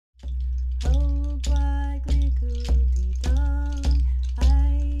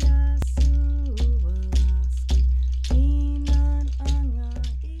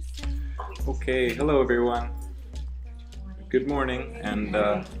Okay, hello everyone. Good morning and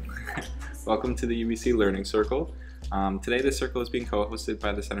welcome to the UBC Learning Circle. Today this circle is being co-hosted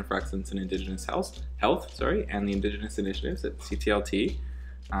by the Center for Excellence in Indigenous Health, and the Indigenous Initiatives at CTLT.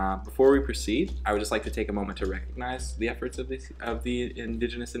 Before we proceed, I would just like to take a moment to recognize the efforts of the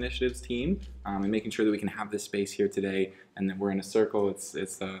Indigenous Initiatives team and making sure that we can have this space here today and that we're in a circle. It's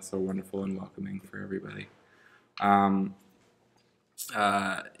so wonderful and welcoming for everybody.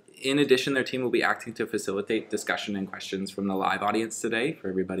 In addition, their team will be acting to facilitate discussion and questions from the live audience today for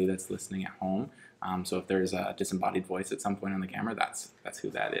everybody that's listening at home. So if there's a disembodied voice at some point on the camera, that's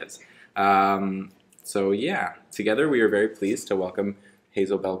who that is. So yeah, together we are very pleased to welcome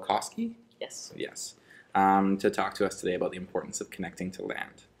Hazel Bell-Hoski. Yes. Yes. To talk to us today about the importance of connecting to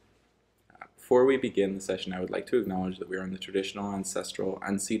land. Before we begin the session, I would like to acknowledge that we are in the traditional, ancestral,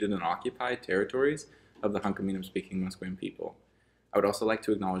 unceded, and occupied territories of the Hunkaminam-speaking Musqueam people. I would also like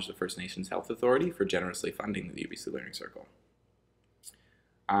to acknowledge the First Nations Health Authority for generously funding the UBC Learning Circle.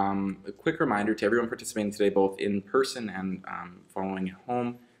 A quick reminder to everyone participating today, both in person and following at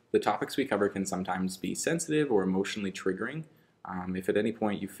home, the topics we cover can sometimes be sensitive or emotionally triggering. If at any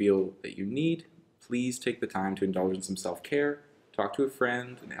point you feel that you need, please take the time to indulge in some self-care, talk to a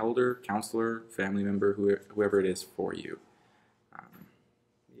friend, an elder, counselor, family member, whoever it is for you.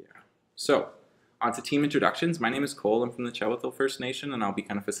 So, on to team introductions. My name is Cole. I'm from the Chewethil First Nation, and I'll be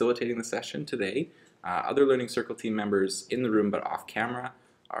kind of facilitating the session today. Other Learning Circle team members in the room but off camera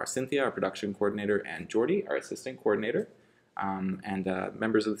are Cynthia, our production coordinator, and Jordy, our assistant coordinator. And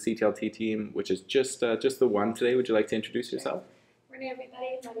members of the CTLT team, which is just the one today. Would you like to introduce yourself? Good morning,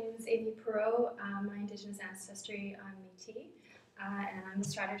 everybody. My name is Amy Perot. My Indigenous ancestry, I'm Métis, and I'm the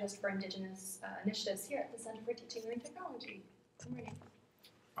strategist for Indigenous initiatives here at the Center for Teaching and Technology. Good morning.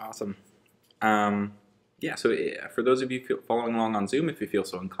 Awesome. Yeah, so for those of you following along on Zoom, if you feel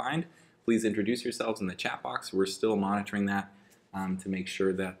so inclined, please introduce yourselves in the chat box. We're still monitoring that to make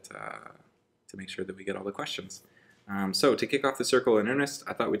sure that we get all the questions. So to kick off the circle in earnest,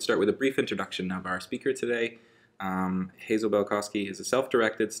 I thought we'd start with a brief introduction of our speaker today. Hazel Bell-Hoski is a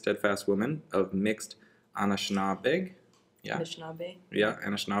self-directed, steadfast woman of mixed Anishinaabe,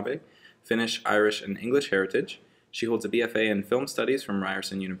 Anishinaabe, Finnish, Irish, and English heritage. She holds a BFA in Film Studies from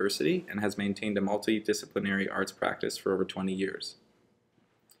Ryerson University and has maintained a multidisciplinary arts practice for over 20 years,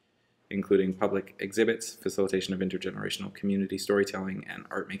 including public exhibits, facilitation of intergenerational community storytelling, and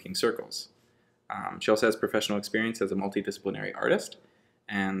art-making circles. She also has professional experience as a multidisciplinary artist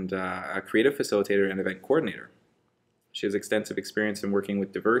and a creative facilitator and event coordinator. She has extensive experience in working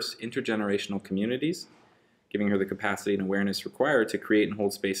with diverse intergenerational communities, giving her the capacity and awareness required to create and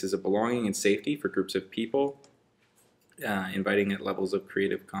hold spaces of belonging and safety for groups of people, inviting levels of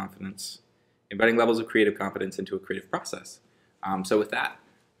creative confidence into a creative process. So with that,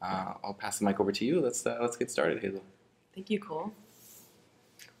 I'll pass the mic over to you. Let's get started, Hazel. Thank you, Cole.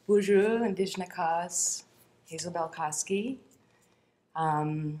 Bonjour, IndigenEYEZ, Hazel Bell-Hoski.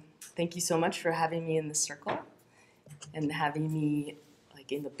 Thank you so much for having me in the circle and having me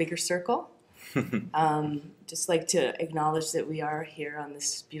in the bigger circle. Just like to acknowledge that we are here on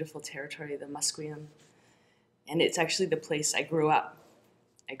this beautiful territory, the Musqueam. And it's actually the place I grew up.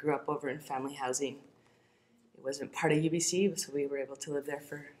 I grew up over in family housing. It wasn't part of UBC, so we were able to live there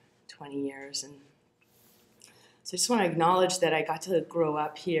for 20 years. And so I just want to acknowledge that I got to grow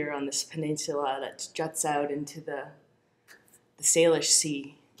up here on this peninsula that juts out into the Salish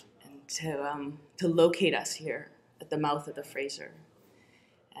Sea, and to locate us here at the mouth of the Fraser.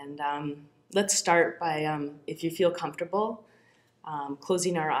 And let's start by, if you feel comfortable,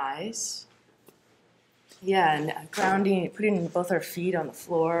 closing our eyes. Yeah, and grounding, putting both our feet on the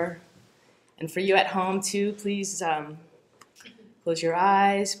floor. And for you at home too, please close your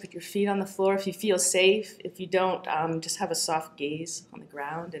eyes, put your feet on the floor if you feel safe. If you don't, just have a soft gaze on the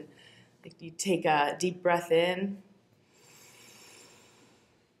ground. And you take a deep breath in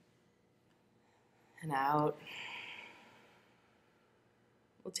and out.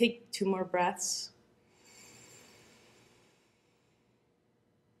 We'll take 2 more breaths.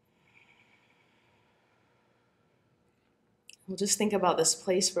 We'll just think about this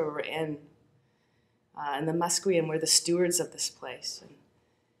place where we're in the Musqueam. We're the stewards of this place. And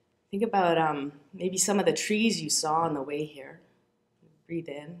think about maybe some of the trees you saw on the way here. Breathe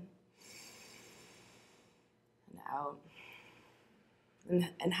in and out.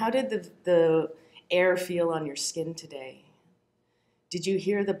 And how did the air feel on your skin today? Did you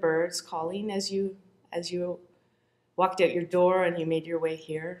hear the birds calling as you walked out your door and you made your way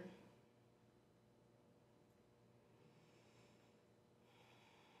here?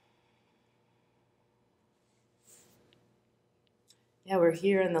 Yeah, we're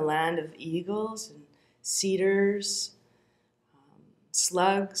here in the land of eagles and cedars,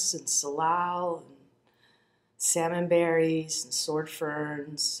 slugs and salal, and salmon berries and sword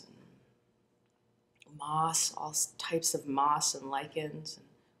ferns, and moss, all types of moss and lichens, and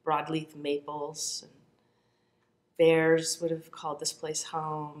broadleaf maples. And bears would have called this place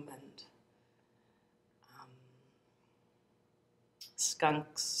home, and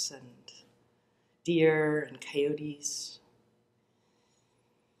skunks and deer and coyotes.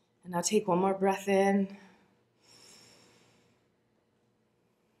 And now take one more breath in.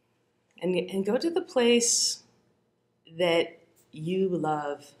 And go to the place that you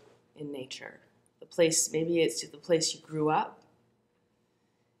love in nature. The place, maybe it's the place you grew up.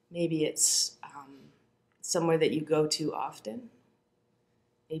 Maybe it's somewhere that you go to often.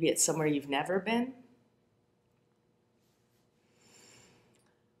 Maybe it's somewhere you've never been.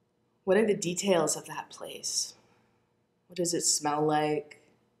 What are the details of that place? What does it smell like?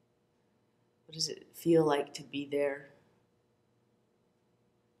 What does it feel like to be there?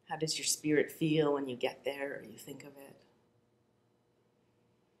 How does your spirit feel when you get there or you think of it?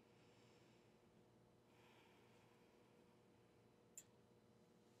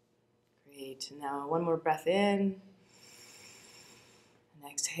 Great. And now one more breath in. And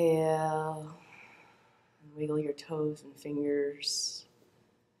exhale. And wiggle your toes and fingers.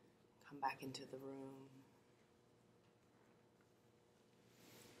 Come back into the room.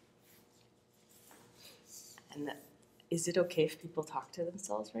 And is it okay if people talk to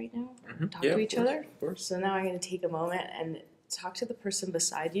themselves right now? Mm-hmm. Talk to each other? Of course. So now I'm going to take a moment and talk to the person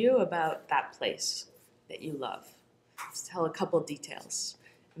beside you about that place that you love. Just tell a couple details.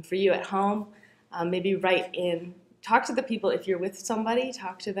 And for you at home, maybe write in, talk to the people. If you're with somebody,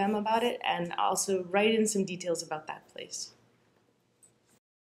 talk to them about it, and also write in some details about that place.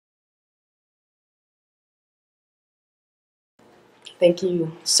 Thank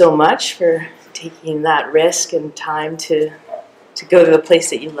you so much for taking that risk and time to go to the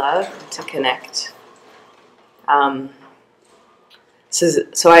place that you love and to connect. My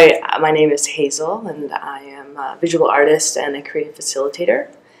name is Hazel, and I am a visual artist and a creative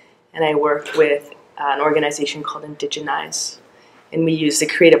facilitator, and I work with an organization called IndigenEYEZ, and we use the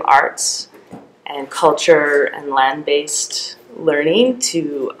creative arts and culture and land-based learning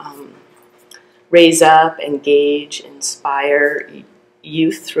to raise up, engage, inspire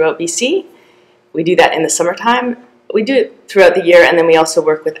youth throughout BC. We do that in the summertime. We do it throughout the year, and then we also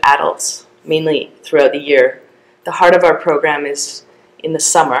work with adults, mainly throughout the year. The heart of our program is in the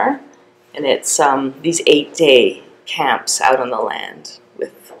summer, and it's these 8-day camps out on the land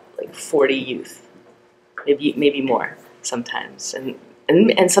with like 40 youth, maybe more sometimes, and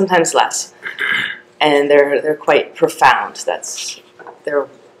sometimes less. And they're quite profound. They're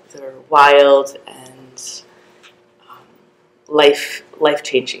wild and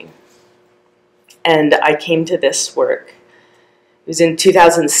life-changing. And I came to this work. It was in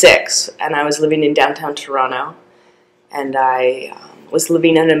 2006, and I was living in downtown Toronto, and I was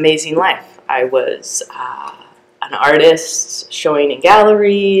living an amazing life. I was an artist showing in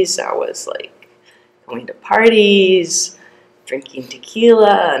galleries. I was like going to parties, drinking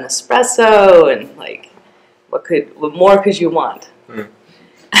tequila and espresso, and like what more could you want?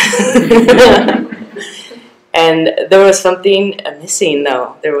 And there was something missing,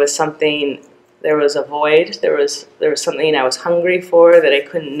 though. There was a void. There was something I was hungry for that I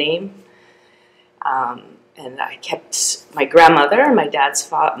couldn't name. And I kept my grandmother, my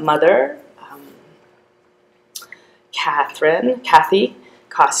dad's mother, Kathy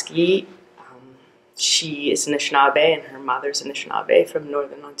Koski. She is Anishinaabe, and her mother's Anishinaabe from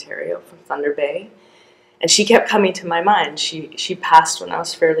Northern Ontario, from Thunder Bay. And she kept coming to my mind. She passed when I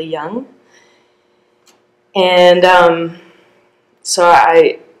was fairly young. And so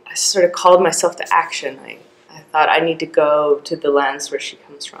I sort of called myself to action. I thought I need to go to the lands where she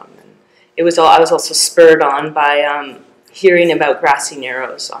comes from. And I was also spurred on by hearing about Grassy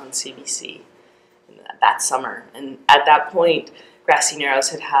Narrows on CBC that summer. And at that point, Grassy Narrows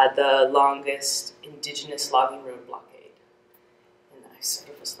had the longest Indigenous logging road blockade. And I sort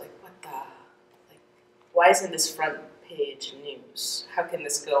of was like, why isn't this front page news? How can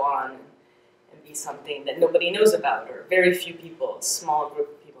this go on and be something that nobody knows about, or very few people, a small group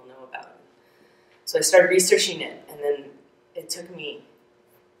of people know about? So I started researching it, and then it took me,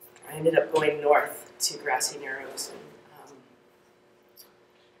 I ended up going north to Grassy Narrows. And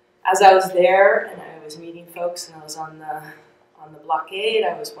as I was there and I was meeting folks and I was on the blockade,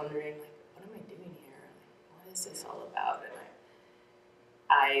 I was wondering, like, what am I doing here? What is this all about? And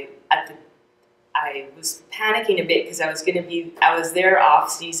I was panicking a bit because I was there off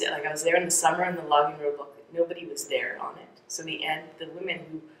season, like I was there in the summer and the logging road nobody was there on it. So the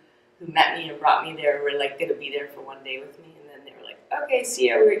women who met me and brought me there were like going to be there for one day with me, and then they were like, okay, see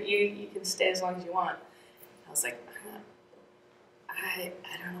ya, you can stay as long as you want. I was like, I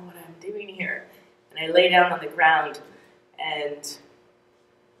don't know what I'm doing here. And I lay down on the ground, and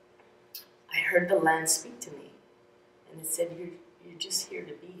I heard the land speak to me. And it said, you're just here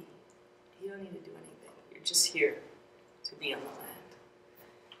to be. You don't need to do anything. You're just here to be on the land.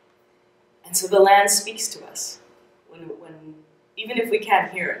 And so the land speaks to us. When even if we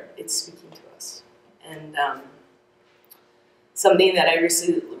can't hear it, it's speaking to us. And something that I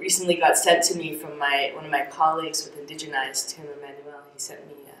recently got sent to me from one of my colleagues with IndigenEYEZ, Tim Emmanuel, he sent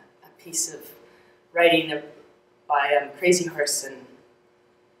me a piece of writing by Crazy Horse, and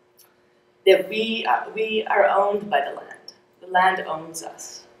that we are owned by the land. The land owns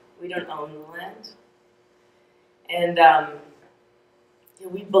us. We don't own the land. And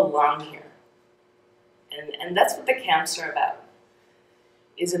we belong here. And that's what the camps are about.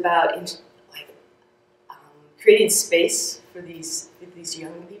 Is about creating space for these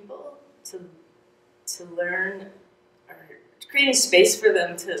young people to learn, or creating space for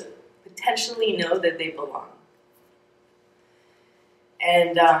them to potentially know that they belong.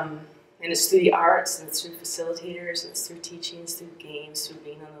 And it's through the arts, and it's through facilitators, and it's through teachings, through games, through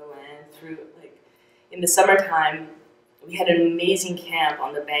being on the land, through, like, in the summertime, we had an amazing camp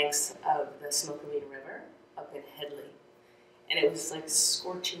on the banks of the Smokeleen River up in Headley. And it was like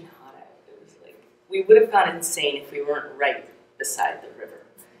scorching hot out. It was like, we would have gone insane if we weren't right beside the river.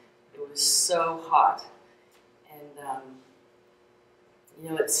 It was so hot. And,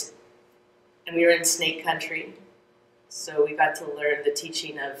 and we were in snake country. So we got to learn the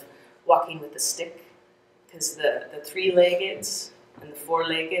teaching of walking with a stick, because the three-leggeds and the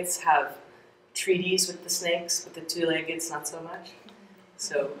four-leggeds have treaties with the snakes, but the two-leggeds not so much.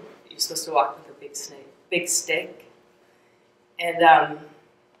 So you're supposed to walk with a big stick. And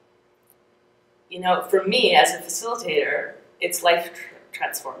for me as a facilitator, it's life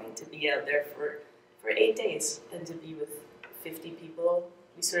transforming to be out there for 8 days and to be with 50 people.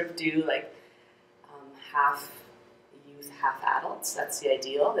 We sort of do like half youth, half adults. That's the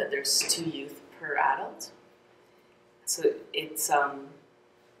ideal, that there's 2 youth per adult. So it's and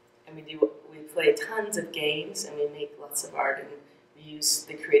we play tons of games, and we make lots of art, and we use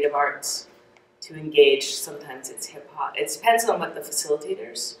the creative arts to engage. Sometimes it's hip hop. It depends on what the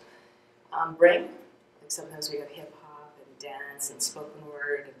facilitators bring. Like sometimes we have hip hop and dance and spoken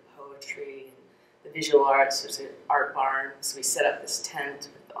word and poetry and the visual arts. There's an art barn, so we set up this tent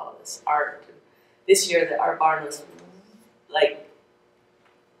with all this art. And this year, the art barn was like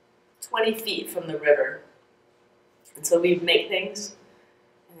 20 feet from the river. And so we'd make things,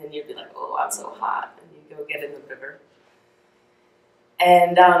 and then you'd be like, oh, I'm so hot, and you'd go get in the river.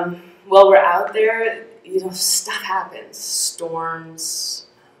 And while we're out there, stuff happens, storms,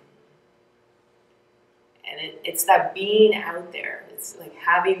 and it's that being out there. It's like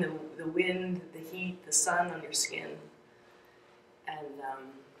having the wind, the heat, the sun on your skin, and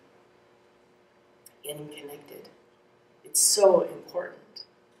getting connected. It's so important.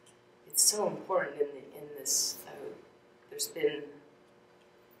 It's so important in this. There's been,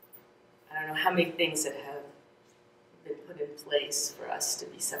 I don't know how many things that have been put in place for us to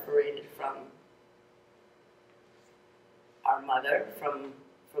be separated from our mother, from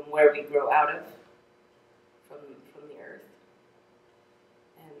where we grow out of, from the earth.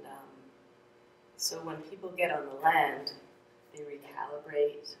 And so when people get on the land, they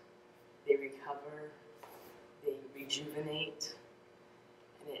recalibrate, they recover, they rejuvenate,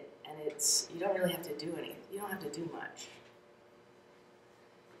 and it's, you don't really have to do anything. You don't have to do much.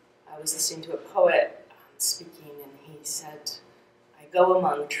 I was listening to a poet speaking, and he said, I go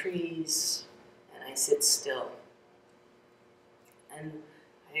among trees and I sit still. And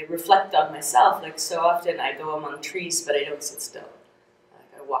I reflect on myself, like so often I go among trees, but I don't sit still.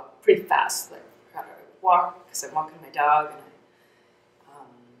 Like I walk pretty fast, like I walk because I'm walking my dog. And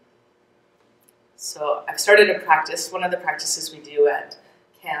so I've started a practice. One of the practices we do at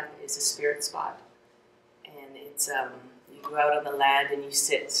camp is a spirit spot. And it's, you go out on the land and you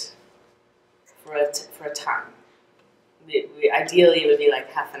sit for a time. Ideally, it would be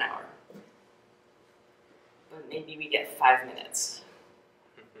like half an hour. But maybe we get 5 minutes.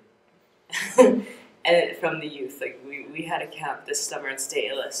 And from the youth, like we had a camp this summer in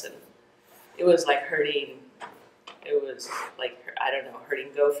State Illis, and it was like herding. It was like, I don't know, herding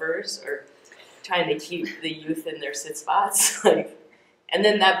gophers or trying to keep the youth in their sit spots. Like, and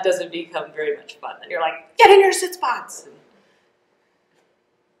then that doesn't become very much fun. And you're like, get in your sit spots. And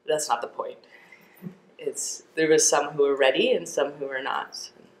that's not the point. There was some who were ready and some who were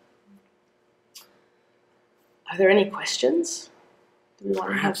not. Are there any questions? Do we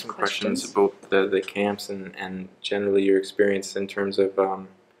want I to have have some questions? questions about the camps and generally your experience in terms of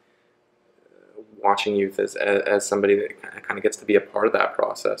watching youth as somebody that kind of gets to be a part of that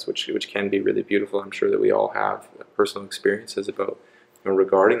process, which can be really beautiful. I'm sure that we all have personal experiences about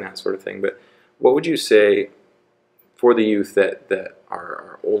regarding that sort of thing. But what would you say for the youth that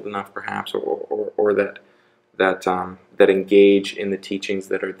are old enough, perhaps, or that engage in the teachings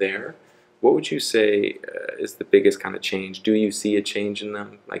that are there? What would you say is the biggest kind of change? Do you see a change in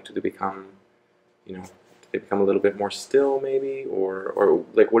them? Like, do they become, do they become a little bit more still, maybe, or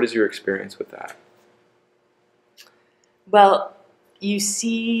like, what is your experience with that? Well, you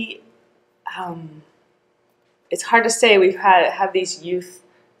see, it's hard to say. We've have these youth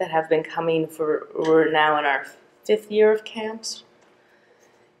that have been coming we're now in our 5th year of camps,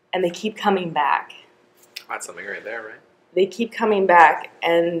 and they keep coming back. That's something right there, right? They keep coming back,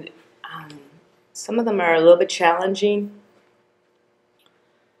 and some of them are a little bit challenging.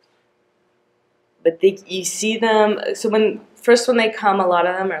 But you see them, so when they come, a lot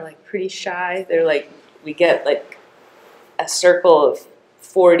of them are like pretty shy. They're like, we get like a circle of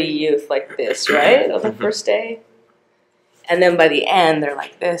 40 youth like this, right, on the first day. And then by the end, they're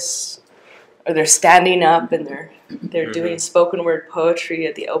like this, or they're standing up and they're doing spoken word poetry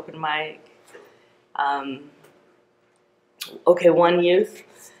at the open mic. Okay, one youth,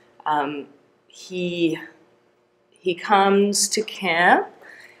 he comes to camp.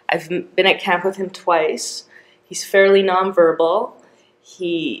 I've been at camp with him twice. He's fairly nonverbal.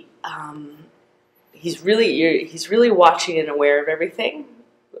 He's really watching and aware of everything,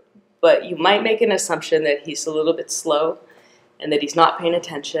 but you might make an assumption that he's a little bit slow, and that he's not paying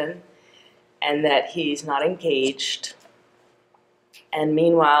attention, and that he's not engaged. And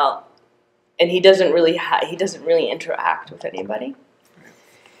meanwhile, and he doesn't really interact with anybody.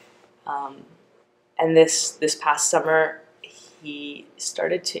 And this past summer, he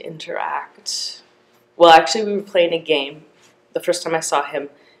started to interact. Well, actually, we were playing a game. The first time I saw him,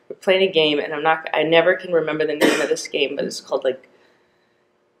 we were playing a game, and I never can remember the name of this game, but it's called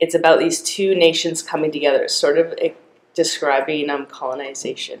it's about these two nations coming together, sort of describing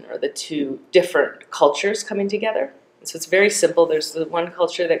colonization, or the two different cultures coming together. And so it's very simple. There's the one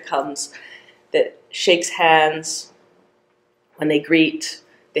culture that comes, that shakes hands when they greet.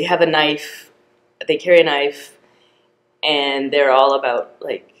 They have a knife. They carry a knife, and they're all about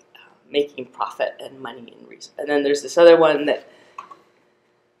making profit and money and reason. And then there's this other one that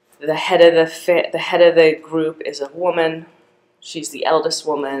the head of the group is a woman. She's the eldest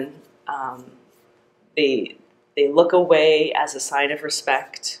woman. They look away as a sign of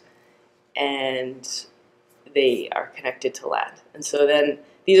respect, and they are connected to land. And so then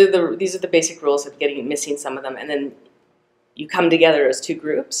these are the basic rules of missing some of them, and then you come together as two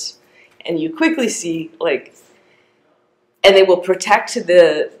groups, and you quickly see and they will protect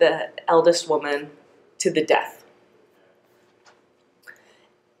the eldest woman to the death.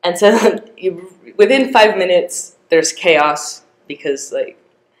 And so within 5 minutes, there's chaos because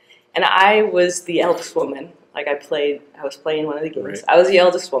and I was the eldest woman. I was playing one of the games. Right. I was the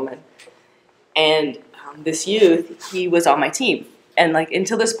eldest woman, and this youth, he was on my team. And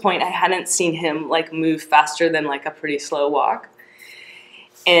until this point, I hadn't seen him move faster than a pretty slow walk.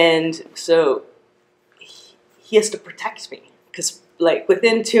 And so he has to protect me because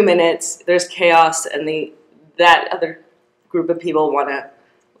within 2 minutes, there's chaos, and that other group of people want to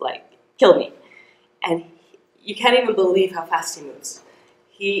kill me. And you can't even believe how fast he moves.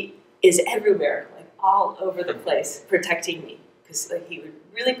 He is everywhere, all over the place, protecting me because he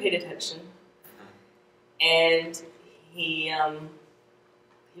really paid attention, and he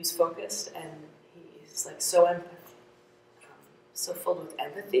was focused, and he's so filled with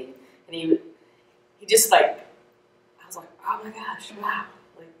empathy, and he just I was like, oh my gosh, wow,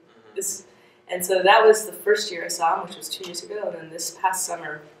 this. And so that was the first year I saw him, which was 2 years ago. And then this past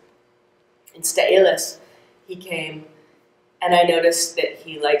summer in IndigenEYEZ, he came, and I noticed that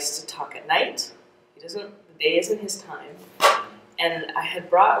he likes to talk at night. The day isn't his time. And I had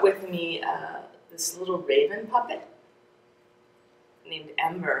brought with me this little raven puppet named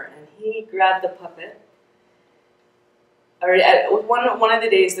Ember, and he grabbed the puppet. Or one of the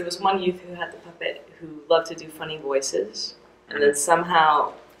days, there was one youth who had the puppet who loved to do funny voices, and then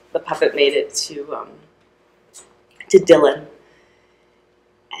somehow the puppet made it to Dylan.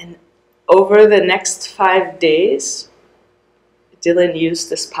 And over the next 5 days, Dylan used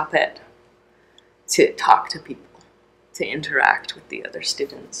this puppet to talk to people, to interact with the other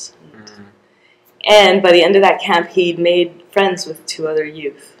students. And by the end of that camp, he'd made friends with 2 other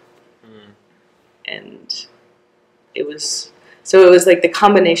youth. And it was the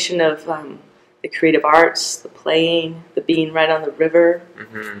combination of the creative arts, the playing, the being right on the river,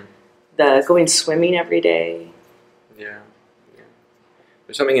 the going swimming every day. Yeah.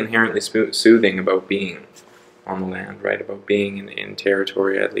 There's something inherently soothing about being on the land, right? About being in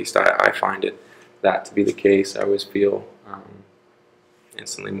territory. At least I find that to be the case. I always feel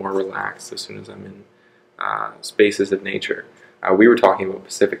instantly more relaxed as soon as I'm in spaces of nature. We were talking about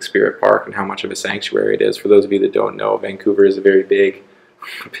Pacific Spirit Park and how much of a sanctuary it is. For those of you that don't know, Vancouver is a very big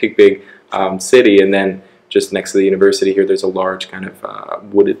city, and then just next to the university here, there's a large kind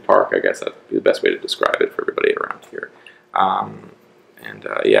of wooded park. I guess that'd be the best way to describe it for everybody around here.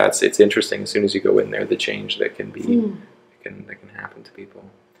 Yeah, it's interesting. As soon as you go in there, the change that can be that can happen to people.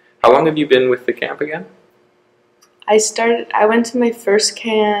 How long have you been with the camp again? I went to my first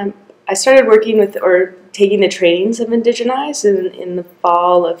camp. I started working with or taking the trainings of IndigenEYEZ in the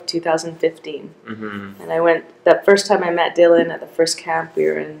fall of 2015. And I went, the first time I met Dylan at the first camp, we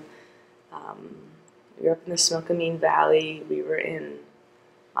were up in the Smilkameen Valley. We were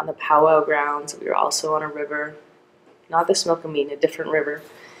on the powwow grounds. We were also on a river, not the Smilkameen, a different river.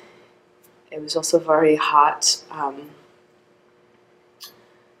 It was also very hot.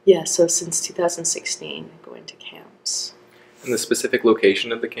 So since 2016, going to camps. And the specific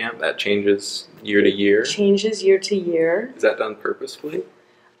location of the camp, that changes year to year? Changes year to year. Is that done purposefully?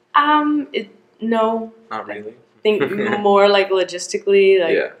 No. Not really? I think more like logistically,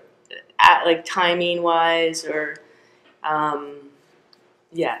 like timing wise, or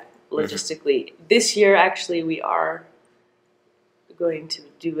logistically. This year, actually, we are going to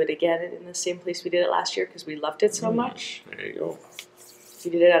do it again in the same place we did it last year because we loved it so much. There you go. We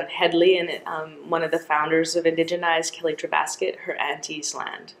did it on Headley, and one of the founders of IndigenEYEZ, Kelly Trebasket, her auntie's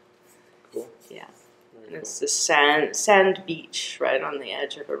land. Cool. Yeah. And it's the sand beach right on the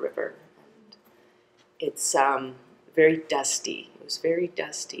edge of a river. And it's very dusty. It was very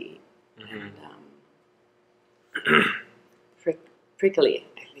dusty and prickly,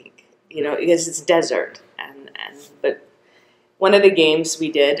 I think, because it's desert. But one of the games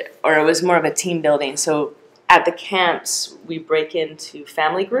we did, or it was more of a team building, so at the camps, we break into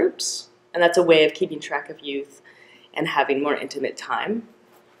family groups, and that's a way of keeping track of youth and having more intimate time.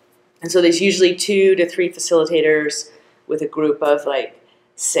 And so there's usually 2 to 3 facilitators with a group of like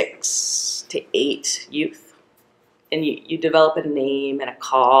 6 to 8 youth. And you develop a name and a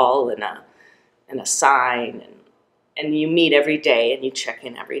call and a sign, and you meet every day and you check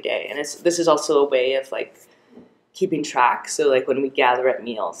in every day. And this is also a way of like keeping track. So like when we gather at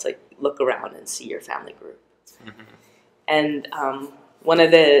meals, like look around and see your family group. And one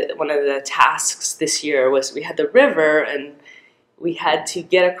of the tasks this year was we had the river, and we had to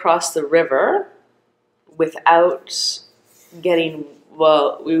get across the river without getting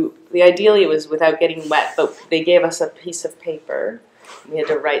ideally it was without getting wet, but they gave us a piece of paper. We had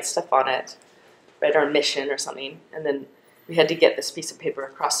to write stuff on it, write our mission or something, and then we had to get this piece of paper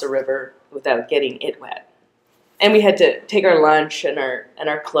across the river without getting it wet. And we had to take our lunch and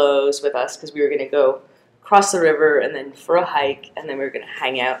our clothes with us because we were going to go cross the river and then for a hike, and then we were going to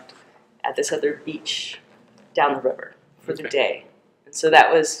hang out at this other beach down the river for the day. And so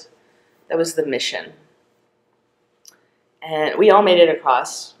that was the mission. And we all made it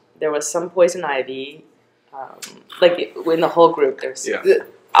across. There was some poison ivy, like in the whole group. There's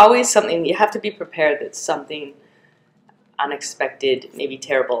always something. You have to be prepared that something unexpected, maybe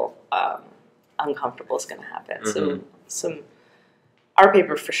terrible, uncomfortable is going to happen. So our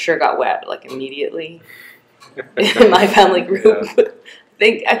paper for sure got wet like immediately. In my family group,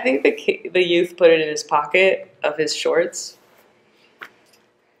 I think the youth put it in his pocket of his shorts.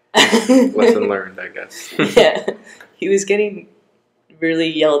 Lesson learned, I guess. Yeah, he was getting really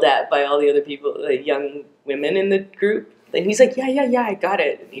yelled at by all the other people, the young women in the group. And he's like, yeah, I got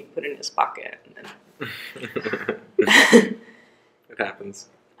it. And he put it in his pocket. And then It happens.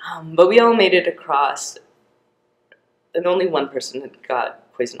 But we all made it across. And only one person had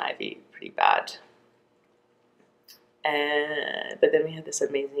got poison ivy pretty bad. But then we had this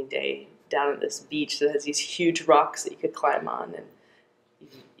amazing day down at this beach that has these huge rocks that you could climb on, and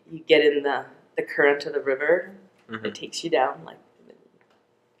you get in the current of the river. It takes you down, like,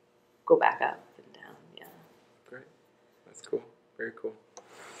 go back up and down. Yeah. Great. That's cool. Very cool.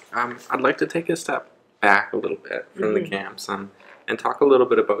 I'd like to take a step back a little bit from the camps and talk a little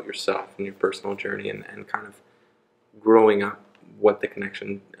bit about yourself and your personal journey and kind of growing up, what a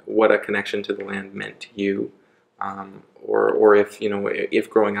connection to the land meant to you. Or if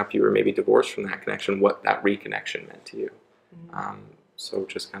growing up you were maybe divorced from that connection, what that reconnection meant to you. So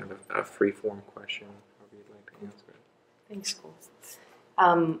just kind of a free-form question, however you'd like to answer it. Thanks, cool.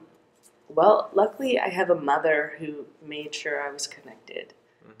 Well, luckily I have a mother who made sure I was connected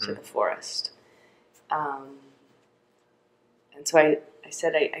to the forest. And so I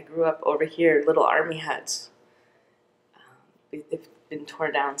said I grew up over here, little army huts. They've been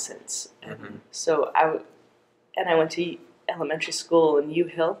torn down since. And so I went to elementary school in U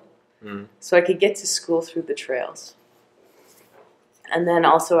Hill, so I could get to school through the trails. And then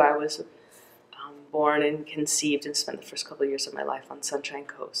also I was born and conceived and spent the first couple of years of my life on Sunshine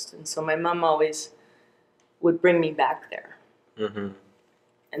Coast. And so my mom always would bring me back there.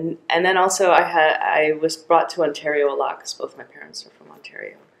 And then also I was brought to Ontario a lot because both my parents are from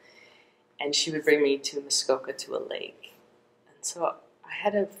Ontario. And she would bring me to Muskoka to a lake. And so I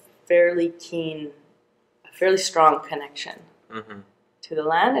had a fairly strong connection to the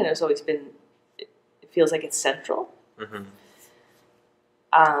land, and it's always been, it feels like it's central.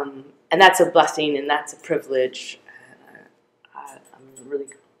 And that's a blessing and that's a privilege. I'm really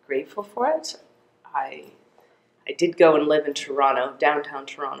grateful for it. I did go and live in Toronto, downtown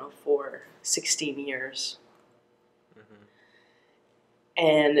Toronto, for 16 years.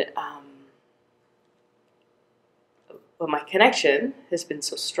 And but my connection has been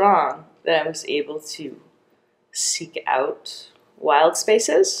so strong that I was able to seek out wild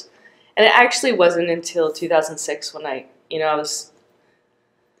spaces. And it actually wasn't until 2006 when I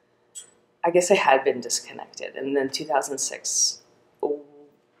guess I had been disconnected. And then 2006,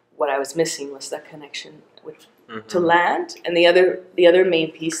 what I was missing was that connection to land. And the other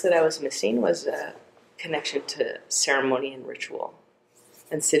main piece that I was missing was a connection to ceremony and ritual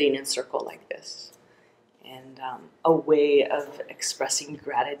and sitting in circle like this. And a way of expressing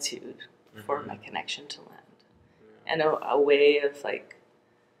gratitude for my connection to land. And a way of like,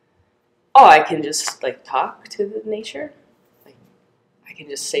 I can just like talk to the nature. I can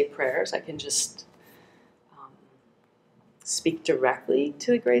just say prayers. I can just speak directly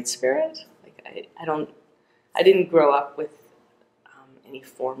to the Great Spirit. Like I didn't grow up with any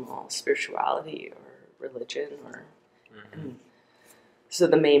formal spirituality or religion, and so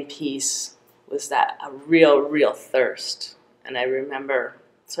the main piece was that a real thirst. And I remember,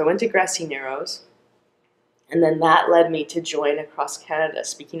 so I went to Grassy Narrows, and then that led me to join a Cross Canada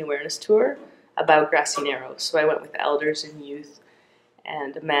Speaking Awareness Tour about Grassy Narrows. So I went with elders and youth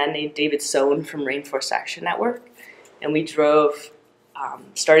and a man named David Sohn from Rainforest Action Network. And we drove,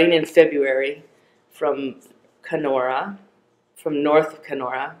 starting in February, from Kenora, from north of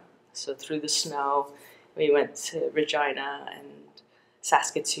Kenora, so through the snow. We went to Regina and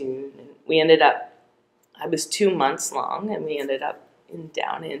Saskatoon. And we ended up, I was 2 months long, and we ended up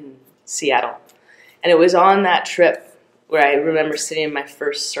down in Seattle. And it was on that trip where I remember sitting in my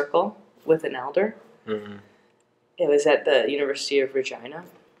first circle with an elder. It was at the University of Regina.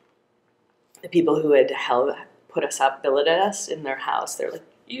 The people who had put us up, billeted us in their house. They're like,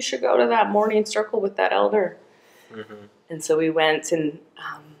 you should go to that morning circle with that elder. And so we went, and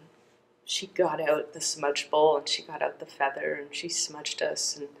she got out the smudge bowl, and she got out the feather, and she smudged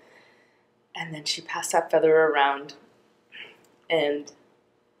us, and then she passed that feather around. And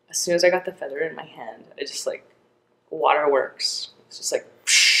as soon as I got the feather in my hand, I just like, waterworks. It's just like,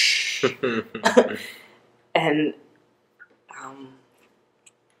 and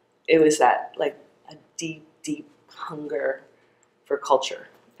it was that like a deep hunger for culture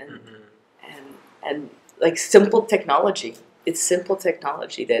and like simple technology. It's simple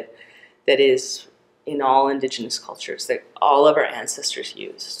technology that is in all Indigenous cultures that all of our ancestors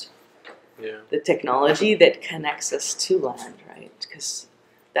used. The technology that connects us to land, right? Because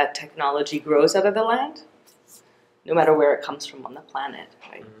that technology grows out of the land, no matter where it comes from on the planet,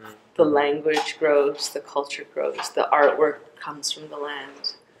 right? The language grows, the culture grows, the artwork comes from the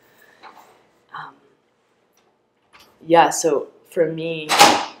land. So for me,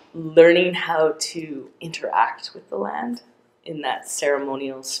 learning how to interact with the land in that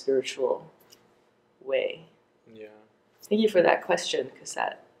ceremonial, spiritual way. Thank you for that question, because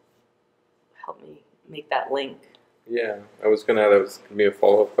that helped me make that link. That was gonna be a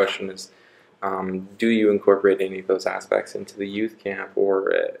follow-up question is, do you incorporate any of those aspects into the youth camp,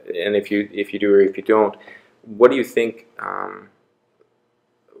 and if you do or if you don't, what do you think,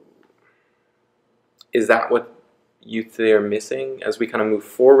 is that what youth today are missing as we kind of move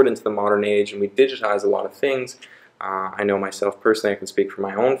forward into the modern age and we digitize a lot of things? I know myself personally, I can speak for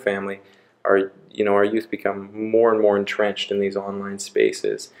my own family, our youth become more and more entrenched in these online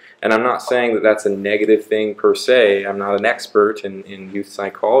spaces. And I'm not saying that that's a negative thing per se. I'm not an expert in youth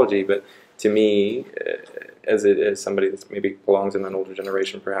psychology, but to me, as somebody that maybe belongs in an older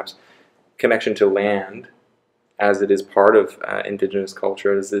generation perhaps, connection to land as it is part of Indigenous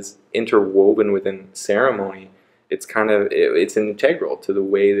culture, as it's interwoven within ceremony, it's integral to the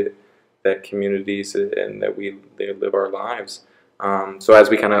way that communities and that they live our lives. So as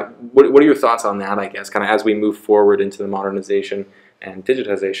we kind of, what are your thoughts on that, I guess, kind of as we move forward into the modernization and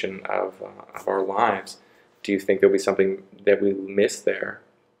digitization of our lives? Do you think there'll be something that we miss there?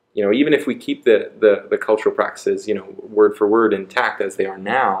 You know, even if we keep the cultural practices, you know, word for word intact as they are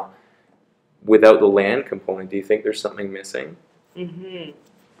now, without the land component, do you think there's something missing? Mm-hmm.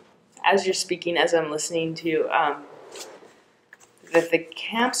 As you're speaking, as I'm listening to you, that the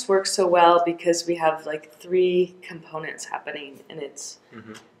camps work so well because we have like 3 components happening, and it's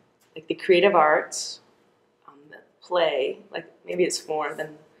like the creative arts, the play, like maybe it's form,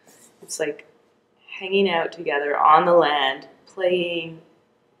 then it's like hanging out together on the land, playing,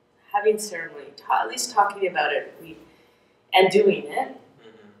 having ceremony, at least talking about it, and doing it.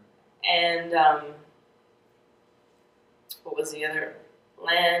 And what was the other?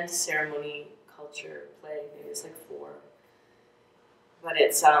 Land, ceremony, culture, play. Maybe it's like 4. But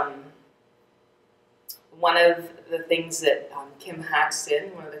it's one of the things that Kim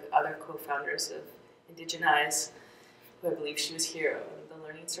Haxton, one of the other co-founders of IndigenEYEZ, who I believe she was here on the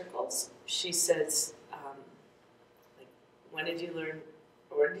learning circles, she says, like, when did you learn,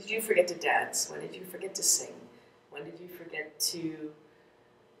 or when did you forget to dance? When did you forget to sing? When did you forget to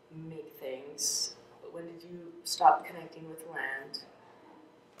make things? When did you stop connecting with land?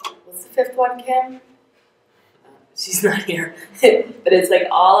 What's the 5th one, Kim? She's not here. But it's like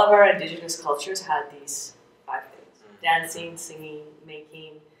all of our indigenous cultures had these 5 things: dancing, singing,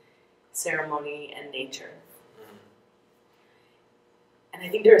 making, ceremony, and nature. And I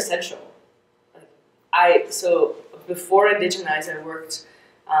think they're essential. So before IndigenEYEZ, I worked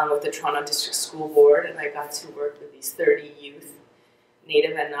with the Toronto District School Board, and I got to work with these 30 youth,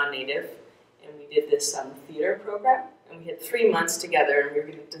 Native and non-Native, and we did this theater program, and we had 3 months together, and we were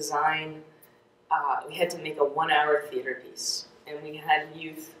going to design, we had to make a 1-hour theater piece, and we had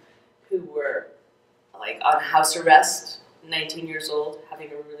youth who were like on house arrest, 19 years old, having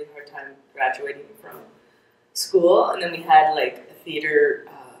a really hard time graduating from school, and then we had like theater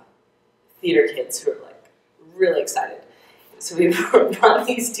kids who were like really excited. So we brought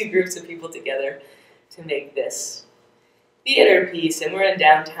these 2 groups of people together to make this theater piece, and we're in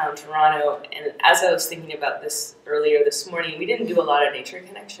downtown Toronto. And as I was thinking about this earlier this morning, we didn't do a lot of nature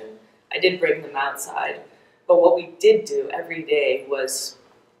connection. I did bring them outside, but what we did do every day was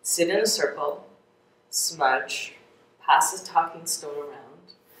sit in a circle, smudge, pass a talking stone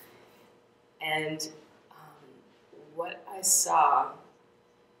around, and what I saw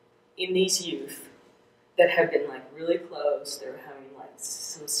in these youth that have been like really close, they were having like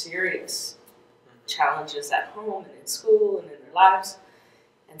some serious challenges at home and in school and in their lives,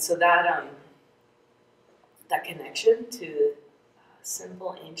 and so that that connection to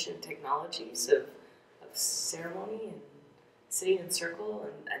simple ancient technologies of ceremony and sitting in circle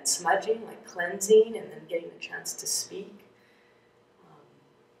and smudging, like cleansing, and then getting a chance to speak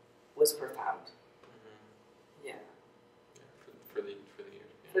was profound. Yeah. For the youth.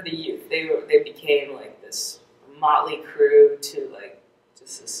 For the youth, they became like this motley crew to like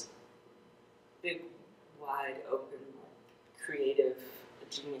just this big, wide open, like, creative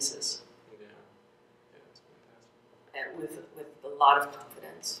geniuses. Yeah, that's fantastic. And with a lot of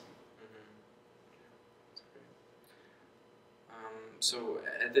confidence. That's great. So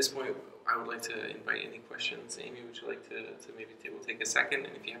at this point, I would like to invite any questions. Amy, would you like to maybe we'll take a second,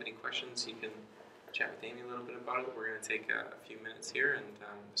 and if you have any questions, you can chat with Amy a little bit about it. We're going to take a few minutes here, and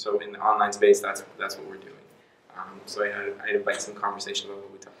so in the online space, that's what we're doing. So I'd invite some conversation about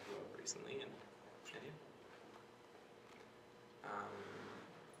what we talked about recently,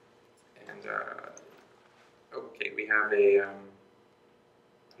 okay, we have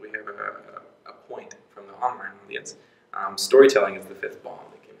a point from the online audience. Storytelling is the 5th bomb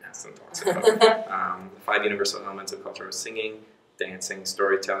that Kim Haxton talks about. The 5 universal elements of culture are singing, dancing,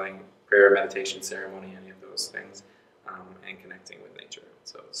 storytelling, prayer, meditation, ceremony, any of those things, and connecting with nature.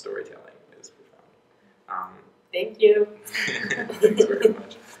 So storytelling is profound. Thank you. Thanks very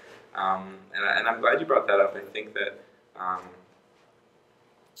much. And I'm glad you brought that up. I think that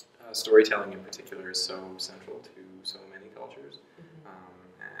storytelling in particular is so central to so many cultures,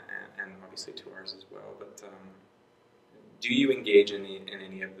 and obviously to ours as well. But do you engage in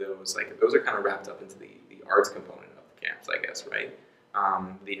any of those? Like, those are kind of wrapped up into the arts component of the camps, I guess, right?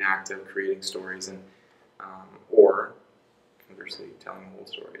 The act of creating stories and or conversely telling old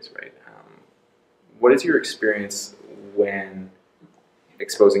stories, right? What is your experience when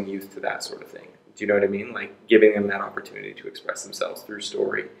exposing youth to that sort of thing? Do you know what I mean? Like giving them that opportunity to express themselves through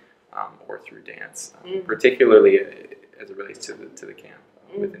story or through dance, particularly as it relates to the camp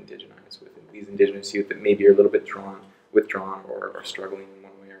with IndigenEYEZ, with these Indigenous youth that maybe are a little bit withdrawn or are struggling in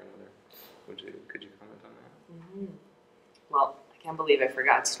one way or another. Could you comment on that? Well, I can't believe I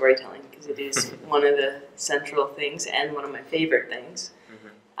forgot storytelling because it is one of the central things and one of my favorite things.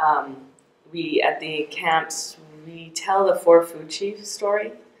 We, at the camps, we tell the Four Food Chief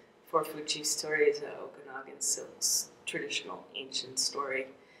story. Four Food Chief story is an Okanagan Silks traditional ancient story.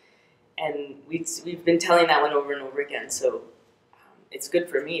 And we've been telling that one over and over again. So it's good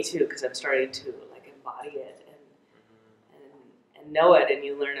for me too because I'm starting to like embody it and know it. And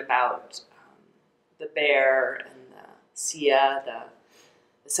you learn about the bear and the sia,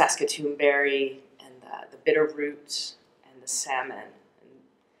 the Saskatoon berry, and the bitter root and the salmon. And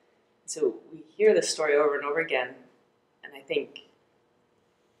so we hear this story over and over again, and I think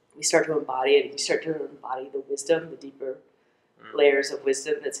we start to embody it. You start to embody the wisdom, the deeper layers of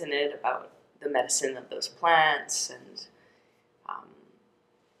wisdom that's in it about the medicine of those plants, and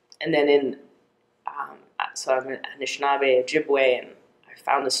then so I'm an Anishinaabe, Ojibwe, and I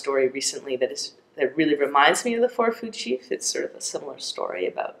found a story recently that really reminds me of the Four Food Chief. It's sort of a similar story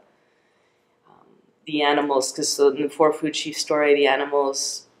about the animals, because in the Four Food Chief story, the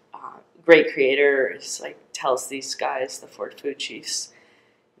animals, great creator is like tells these guys, the Four Food Chiefs,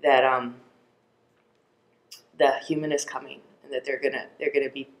 that the human is coming and that they're gonna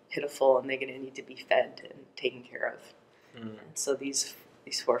be pitiful and they're gonna need to be fed and taken care of. And so these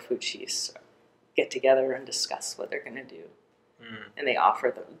Four Food Chiefs get together and discuss what they're gonna do, and they offer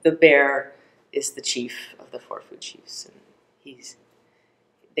them. The bear is the chief of the Four Food Chiefs, and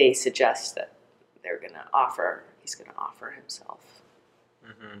they suggest that he's gonna offer himself,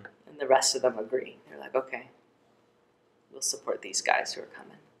 and the rest of them agree. They're like, okay, we'll support these guys who are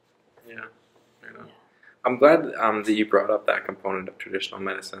coming. Yeah, I know. Yeah. I'm glad that you brought up that component of traditional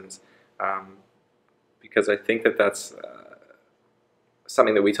medicines, because I think that that's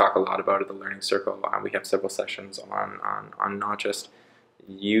something that we talk a lot about at the Learning Circle. We have several sessions on not just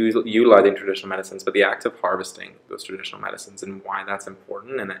utilizing traditional medicines, but the act of harvesting those traditional medicines and why that's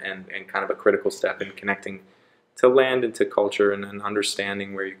important and kind of a critical step in connecting to land and to culture and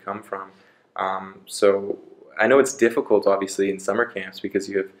understanding where you come from. So I know it's difficult, obviously, in summer camps because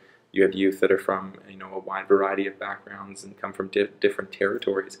you have youth that are from a wide variety of backgrounds and come from different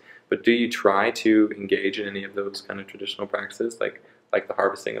territories. But do you try to engage in any of those kind of traditional practices, like the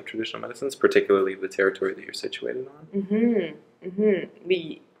harvesting of traditional medicines, particularly the territory that you're situated on?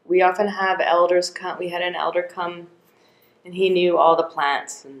 We often have elders come. We had an elder come, and he knew all the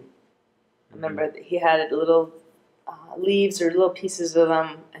plants. And I remember that he had little leaves or little pieces of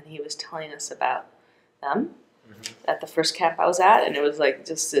them, and he was telling us about them at the first camp I was at, and it was like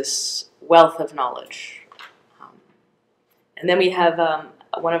just this wealth of knowledge. And then we have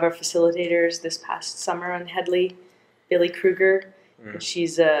one of our facilitators this past summer on Headley, Billy Kruger. And she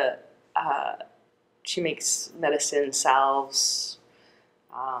makes medicine, salves,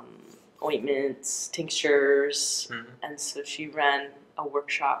 ointments, tinctures, and so she ran a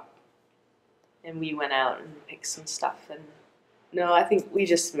workshop, and we went out and picked some stuff. And no, I think we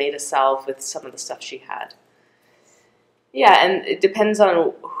just made a salve with some of the stuff she had. Yeah, and it depends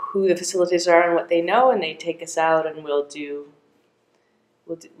on who the facilitators are and what they know, and they take us out, and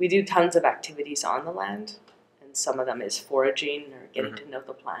we do tons of activities on the land, and some of them is foraging or getting to know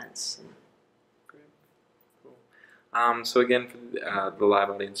the plants. So again, for the live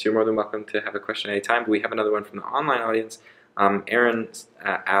audience, you're more than welcome to have a question at any time, but we have another one from the online audience. Aaron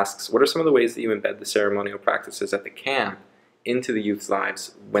asks, what are some of the ways that you embed the ceremonial practices at the camp into the youth's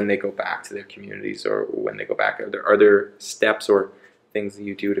lives when they go back to their communities, or when they go back? Are there steps or things that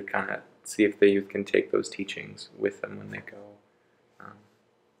you do to kind of see if the youth can take those teachings with them when they go?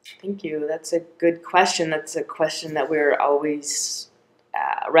 Thank you. That's a good question. That's a question that we're always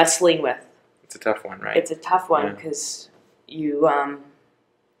wrestling with. It's a tough one, right? It's a tough one because it's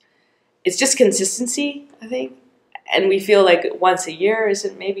just consistency, I think. And we feel like once a year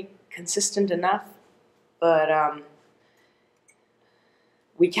isn't maybe consistent enough. But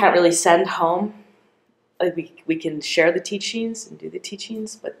we can't really send home. Like we can share the teachings and do the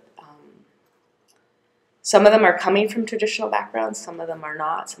teachings, but some of them are coming from traditional backgrounds, some of them are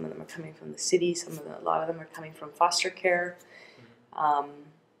not. Some of them are coming from the city, a lot of them are coming from foster care.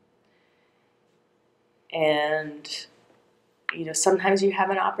 And sometimes you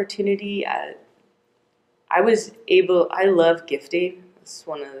have an opportunity. I love gifting. It's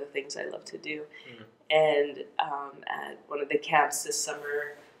one of the things I love to do. And at one of the camps this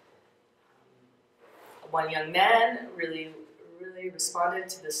summer, one young man really responded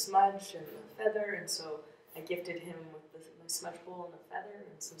to the smudge and the feather, and so I gifted him with my smudge bowl and a feather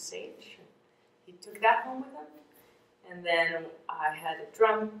and some sage. And he took that home with him. And then I had a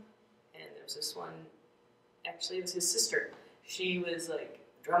drum, and there was this one. Actually, it was his sister. She was like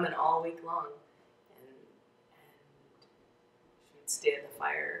drumming all week long, and she stay at the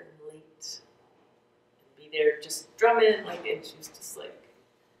fire late and be there just drumming, like, and she's just like,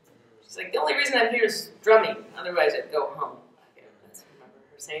 she's like, the only reason I'm here is drumming, otherwise I'd go home. I remember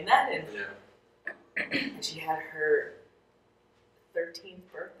her saying that, and she had her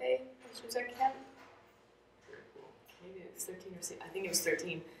 13th birthday when she was at camp. Very cool. Maybe it was 13 or 16, I think it was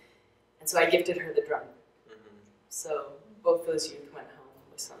 13. And so I gifted her the drum. So both those youth went home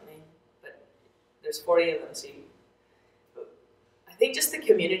with something, but there's 40 of them, so I think just the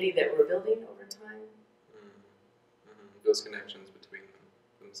community that we're building over time. Those connections between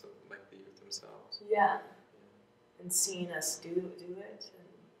themselves, like the youth themselves. Yeah. And seeing us do it, and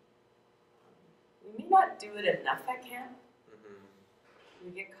we may not do it enough at camp.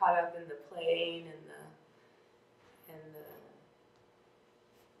 We get caught up in the playing and the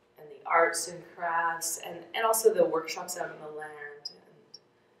arts and crafts, and also the workshops out on the land. And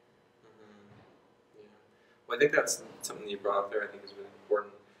Well, I think that's something you brought up there. I think is really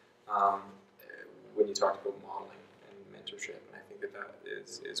important when you talked about modeling and mentorship, and I think that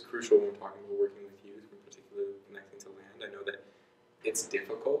is crucial when we're talking about working with youth, in particular connecting to land. I know that it's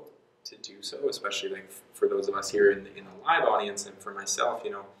difficult to do so, especially like for those of us here in the live audience, and for myself.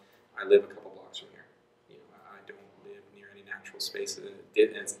 I live a couple blocks from here. I don't live near any natural spaces, and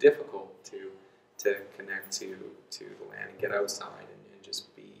it's difficult to connect to the land and get outside and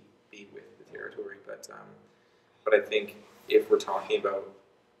just be with the territory. But I think if we're talking about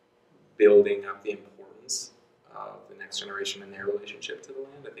building up the importance of the next generation and their relationship to the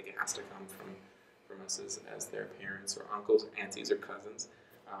land, I think it has to come from us as their parents or uncles, aunties or cousins,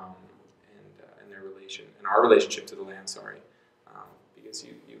 and their our relationship to the land. Because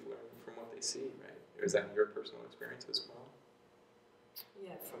you've learned from what they see, right? Is that your personal experience as well?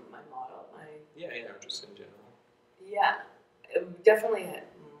 yeah, from my model, Yeah, just in general. yeah, definitely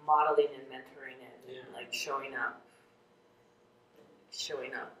modeling and mentoring it, and like showing up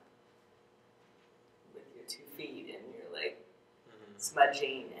with your 2 feet, and you're like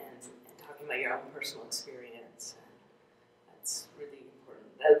smudging and talking about your own personal experience. And that's really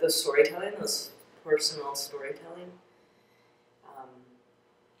important. The storytelling, those personal storytelling.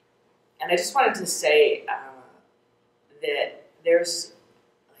 And I just wanted to say that there's,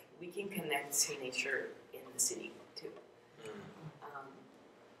 like, we can connect to nature in the city too.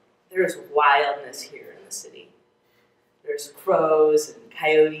 There's wildness here in the city. There's crows and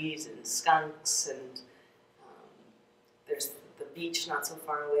coyotes and skunks, and there's the beach not so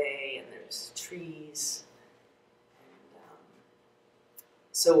far away, and there's trees. And,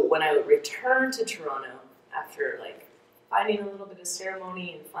 so when I returned to Toronto after like finding a little bit of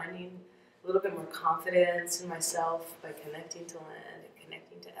ceremony and finding a little bit more confidence in myself by connecting to land and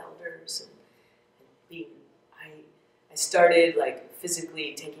connecting to elders, and being, I started like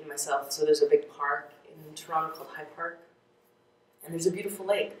physically taking myself. So there's a big park in Toronto called High Park, and there's a beautiful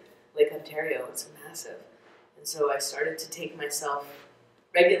lake, Lake Ontario. It's massive, and so I started to take myself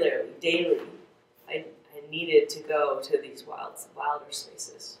regularly, daily. I needed to go to these wilder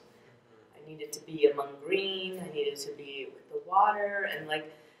spaces. I needed to be among green. I needed to be with the water, and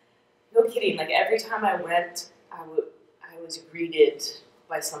like, no kidding, like every time I went, I was greeted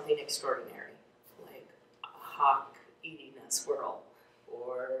by something extraordinary, like a hawk eating a squirrel,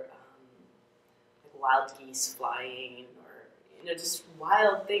 or like wild geese flying, or just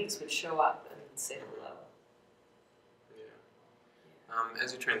wild things would show up and say hello. Yeah.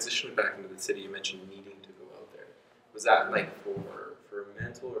 As you transitioned back into the city, you mentioned needing to go out there. Was that like for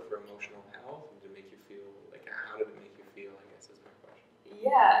mental or for emotional health? Did it make you feel like, how did it make you feel, I guess is my question.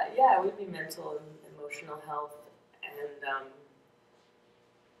 Yeah, it would be mental and emotional health, and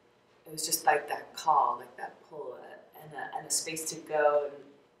it was just like that call, like that pull, and a space to go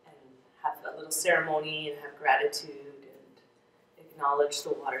and have a little ceremony and have gratitude and acknowledge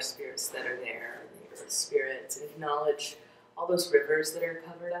the water spirits that are there, and the earth spirits, and acknowledge all those rivers that are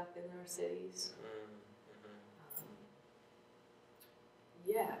covered up in our cities.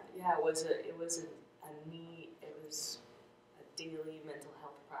 It was a need. It was a daily mental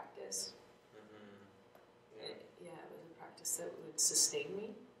health practice. It was a practice that would sustain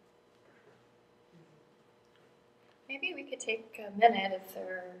me. Maybe we could take a minute if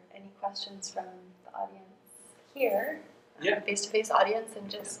there are any questions from the audience here, face-to-face audience, and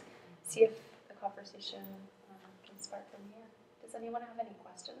just see if the conversation can start from here. Does anyone have any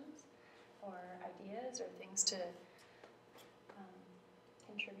questions or ideas or things to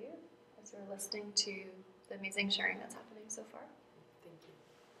contribute as we're listening to the amazing sharing that's happening so far? Thank you.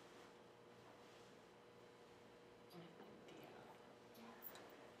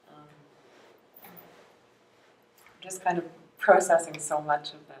 Just kind of processing so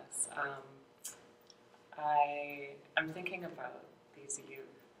much of this. I'm thinking about these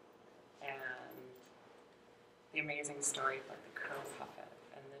youth and the amazing story about the crow puppet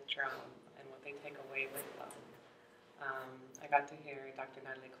and the drum and what they take away with them. I got to hear Dr.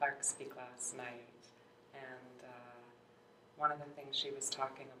 Natalie Clark speak last night, and one of the things she was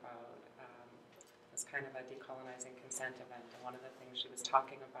talking about was kind of a decolonizing consent event, and one of the things she was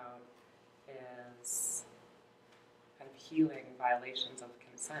talking about is kind of healing violations of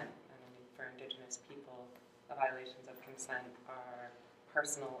consent. And for Indigenous people, the violations of consent are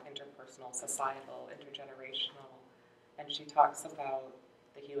personal, interpersonal, societal, intergenerational, and she talks about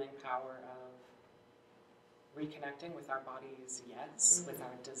the healing power of reconnecting with our body's yes, with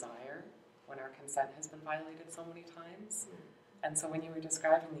our desire, when our consent has been violated so many times. And so when you were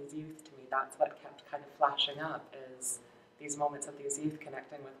describing these youth to me, that's what kept kind of flashing up, is these moments of these youth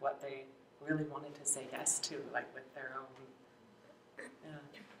connecting with what they really wanted to say yes to, like with their own, yeah.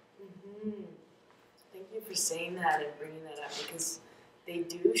 Thank you for saying that and bringing that up, because they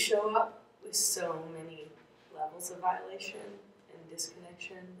do show up with so many levels of violation and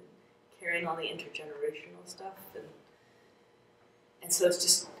disconnection, and carrying all the intergenerational stuff, and so it's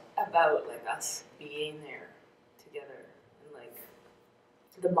just about like us being there together, and like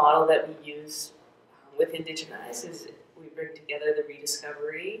the model that we use with IndigenEYEZ is we bring together the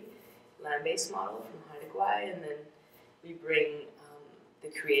rediscovery land-based model from IndigenEYEZ, and then we bring the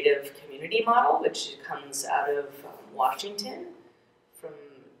creative community model, which comes out of Washington, from,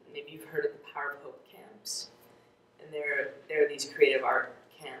 maybe you've heard of the Power of Hope camps, and there are these creative art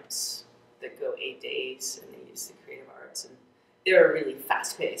camps that go 8 days, and they use the creative arts, and they're a really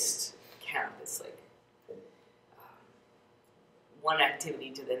fast-paced camp. It's like one activity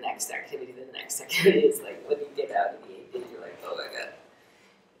to the next activity to the next activity. It's like when you get out of the 8 days, you're like, oh my god.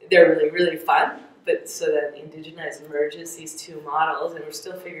 They're really, really fun, but so that IndigenEYEZ merges these two models, and we're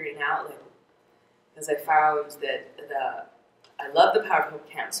still figuring out, like, because I found that I love the Power of Hope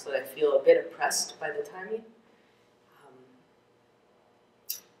camps, but I feel a bit oppressed by the timing.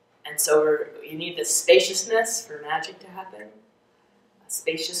 And so you need this spaciousness for magic to happen,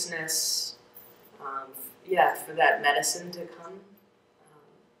 spaciousness, for that medicine to come.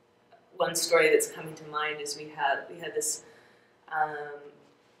 One story that's coming to mind is we had this.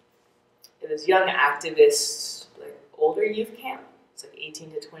 It was young activists, like older youth camp. It's like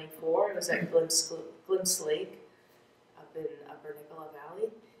 18 to 24. It was at Glimpse Lake, up in Upper Nicola Valley.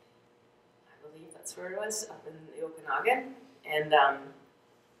 I believe that's where it was, up in the Okanagan, and.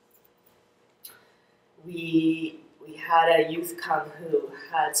 We had a youth come who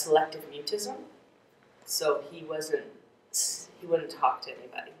had selective mutism, so he wouldn't talk to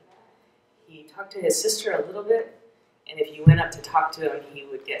anybody. He talked to his sister a little bit, and if you went up to talk to him, he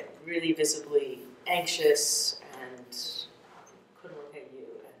would get really visibly anxious and couldn't look at you.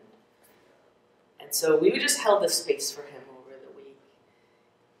 And so we would just held this space for him over the week.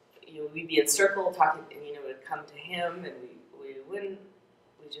 We'd be in circle talking, and it would come to him, and we wouldn't.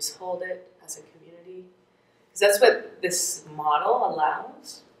 We just hold it as a community, because that's what this model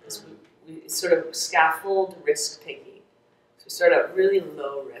allows. Is we sort of scaffold risk taking. So we start out really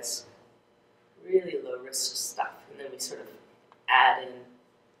low risk stuff, and then we sort of add in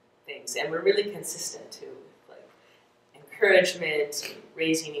things, and we're really consistent too, like encouragement, and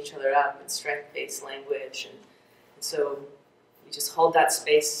raising each other up, and strength-based language, and so we just hold that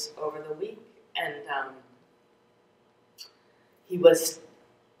space over the week, and he was.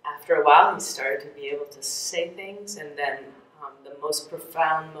 After a while, he started to be able to say things, and then the most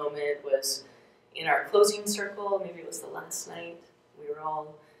profound moment was in our closing circle. Maybe it was the last night. We were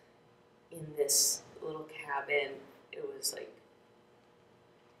all in this little cabin. It was like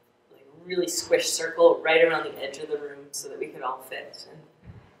really squished circle right around the edge of the room so that we could all fit. And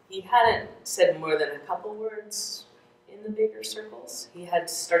he hadn't said more than a couple words in the bigger circles. He had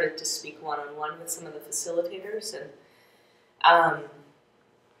started to speak one-on-one with some of the facilitators, and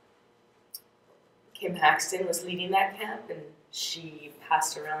Kim Haxton was leading that camp, and she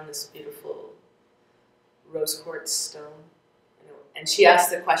passed around this beautiful rose quartz stone. And she asked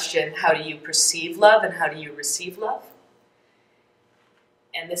the question, how do you perceive love and how do you receive love?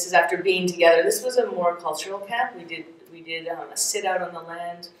 And this is after being together. This was a more cultural camp. We did a sit out on the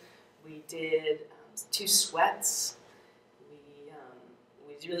land. We did 2 sweats.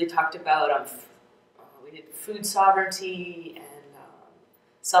 We really talked about we did food sovereignty and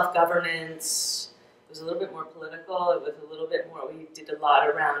self-governance. It was a little bit more political. It was a little bit more, we did a lot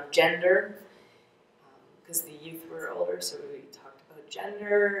around gender, because the youth were older, so we talked about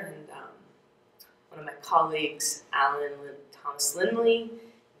gender. And one of my colleagues, Alan Thomas Lindley,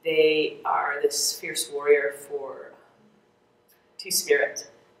 they are this fierce warrior for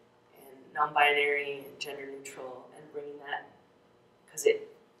Two-Spirit and non-binary and gender neutral, and bringing that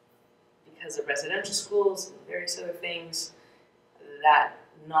because of residential schools and various other things, that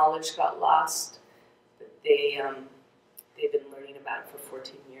knowledge got lost. But they've been learning about it for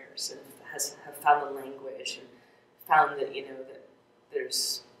 14 years and have found the language and found that that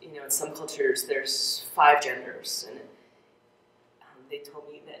there's in some cultures there's 5 genders, and they told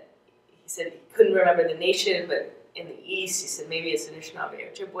me that he said he couldn't remember the nation, but in the East he said maybe it's Anishinaabe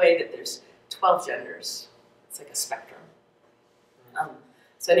or Ojibwe that there's 12 genders. It's like a spectrum.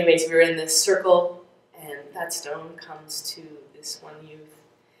 So anyways, we were in this circle, and that stone comes to this one youth,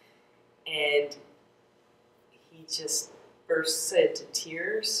 and he just bursts into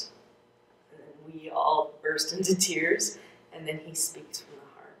tears, and we all burst into tears, and then he speaks from the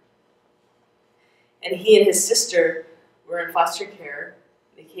heart. And he and his sister were in foster care.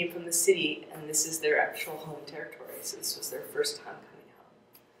 They came from the city, and this is their actual home territory, so this was their first time coming home.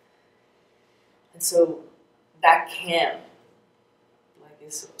 And so that camp,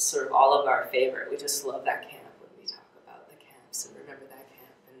 is sort of all of our favorite. We just love that camp when we talk about the camps and remember that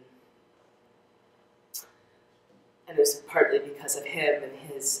camp. And it was partly because of him and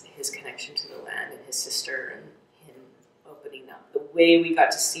his connection to the land and his sister and him opening up. The way we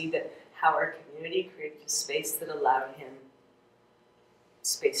got to see that how our community created a space that allowed him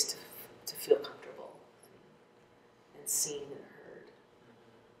space to feel comfortable and seen and heard.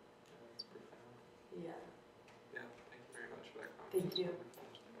 That's profound. Yeah. Yeah, thank you very much for that comment. Thank you.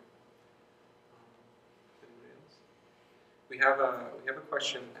 We have a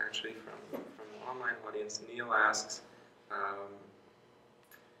question actually from the online audience. Neil asks,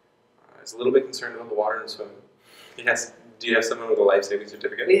 is a little bit concerned about the water and swimming. Yes. Do you have someone with a life-saving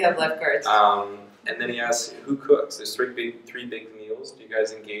certificate? We have lifeguards. And then he asks, who cooks? There's three big meals. Do you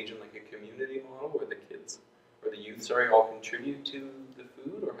guys engage in like a community model where the kids or the youth, all contribute to the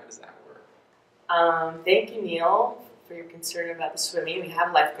food, or how does that work? Thank you, Neil, for your concern about the swimming. We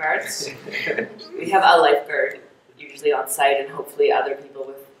have lifeguards. We have a lifeguard usually on site, and hopefully other people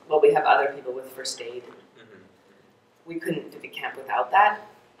with. Well, we have other people with first aid. Mm-hmm. We couldn't do the camp without that.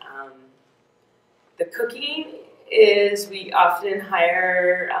 The cooking is we often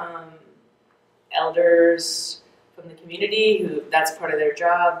hire elders from the community who that's part of their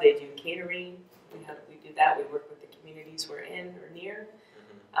job. They do catering. We do that. We work with the communities we're in or near.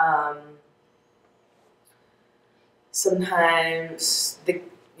 Mm-hmm. Sometimes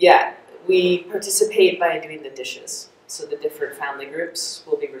we participate by doing the dishes. So the different family groups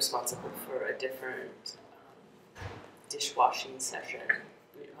will be responsible for a different dishwashing session.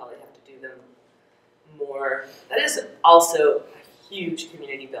 We probably have to do them more. That is also a huge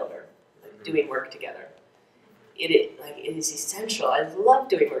community builder, like doing work together. It is essential. I love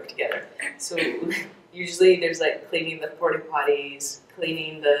doing work together. So usually there's like cleaning the porta potties,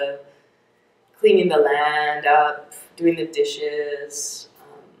 cleaning the land up, doing the dishes.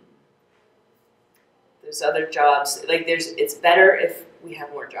 There's other jobs. It's better if we have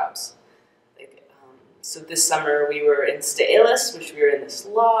more jobs. So this summer we were in stewards, which we were in this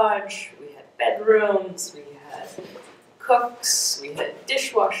lodge. We had bedrooms, we had cooks, we had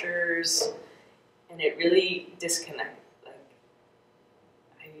dishwashers, and it really disconnected.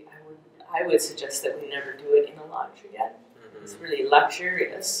 I would suggest that we never do it in a lodge again. Mm-hmm. It's really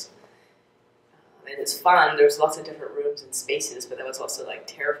luxurious. And it's fun. There's lots of different rooms and spaces, but that was also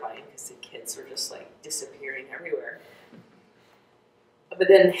terrifying because the kids were just disappearing everywhere. But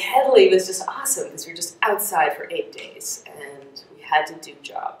then Headley was just awesome because we were just outside for 8 days and we had to do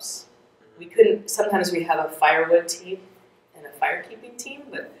jobs. We couldn't. Sometimes we have a firewood team and a firekeeping team,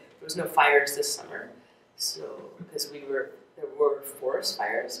 but there was no fires this summer. So because there were forest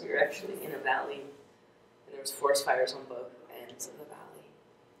fires. We were actually in a valley, and there was forest fires on both ends of the valley.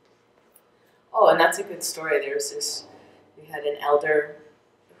 Oh, and that's a good story. We had an elder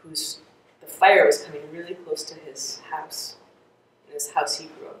the fire was coming really close to his house, he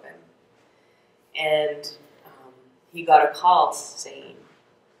grew up in. And he got a call saying,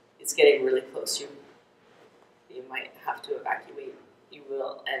 it's getting really close, you might have to evacuate, you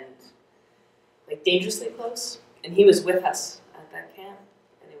will, and dangerously close. And he was with us at that camp,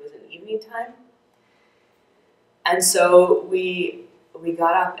 and it was an evening time. And so we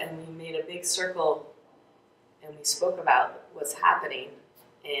got up and we made a big circle and we spoke about what's happening,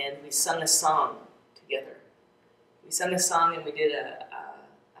 and we sung a song together. We sung a song and we did a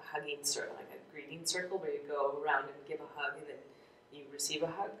hugging circle, a greeting circle where you go around and give a hug and then you receive a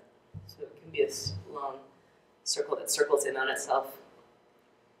hug. So it can be a long circle that circles in on itself.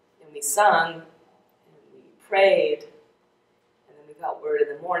 And we sung and we prayed, and then we got word in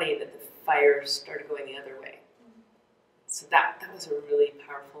the morning that the fire started going the other way. So that was a really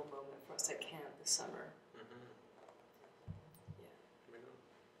powerful moment for us at camp this summer. Mm-hmm. Yeah.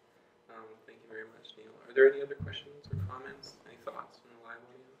 Are there any other questions or comments? Any thoughts from the live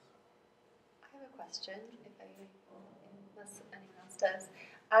audience? I have a question, unless anyone else does.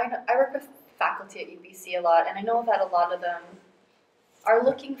 I work with faculty at UBC a lot, and I know that a lot of them are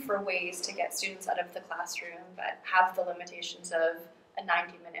looking for ways to get students out of the classroom, but have the limitations of a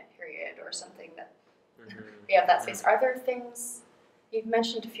 90-minute period or something that we have that space. Are there things, you've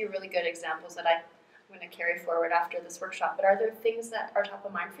mentioned a few really good examples that I'm going to carry forward after this workshop, but are there things that are top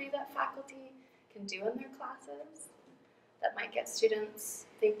of mind for you that faculty can do in their classes that might get students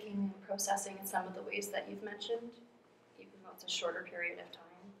thinking and processing in some of the ways that you've mentioned, even though it's a shorter period of time?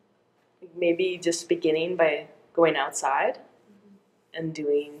 Maybe just beginning by going outside and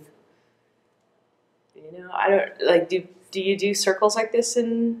doing, I don't, like, do you do circles like this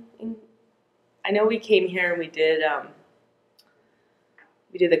in I know we came here and we did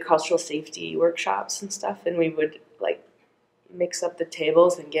the cultural safety workshops and stuff, and we would like mix up the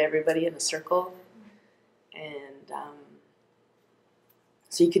tables and get everybody in a circle, and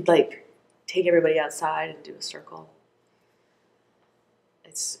so you could like take everybody outside and do a circle.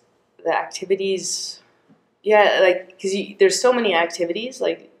 It's the activities, yeah, like because there's so many activities,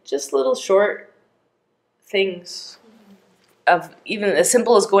 like just little short things of even as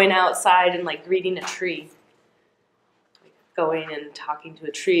simple as going outside and like greeting a tree. Going and talking to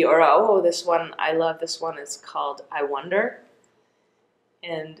a tree, or oh, this one, I love this one, it's called I Wonder.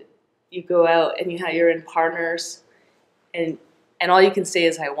 And you go out and you're in partners, and all you can say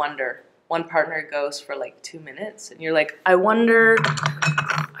is I wonder. One partner goes for like 2 minutes, and you're like, I wonder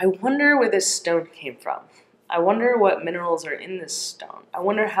where this stone came from. I wonder what minerals are in this stone. I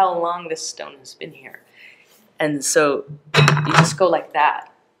wonder how long this stone has been here. And so you just go like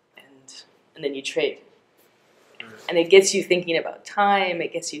that, and then you trade. And it gets you thinking about time.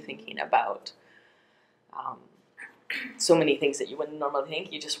 It gets you thinking about so many things that you wouldn't normally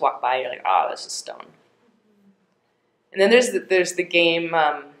think. You just walk by, you're like, oh, that's a stone. And then there's the game,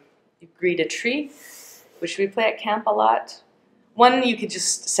 you greet a tree, which we play at camp a lot. One, you could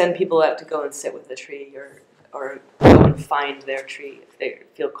just send people out to go and sit with the tree, or go and find their tree if they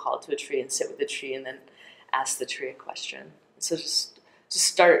feel called to a tree, and sit with the tree, and then ask the tree a question. So just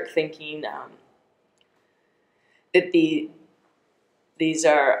start thinking that these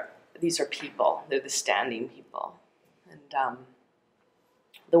are people. They're the standing people. And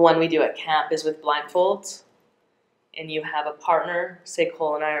the one we do at camp is with blindfolds. And you have a partner, say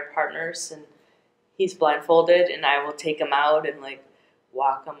Cole and I are partners, and he's blindfolded, and I will take him out and like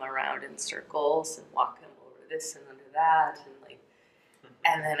walk him around in circles and walk him over this and under that,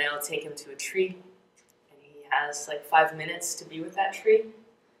 and then I'll take him to a tree, and he has like 5 minutes to be with that tree.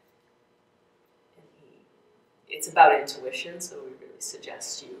 It's about intuition, so we really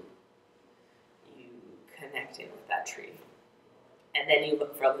suggest you connect in with that tree. And then you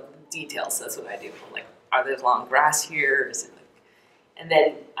look for all the details. That's what I do. I'm like, are there long grass here? Is it like, and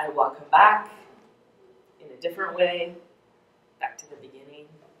then I walk him back in a different way, back to the beginning.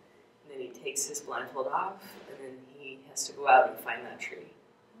 And then he takes his blindfold off, and then he has to go out and find that tree.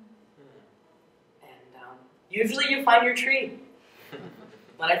 And usually you find your tree.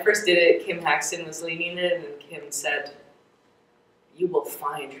 When I first did it, Kim Haxton was leading it, and Kim said, you will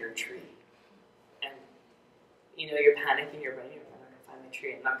find your tree. And, you're panicking, you're running, I'm not going to find my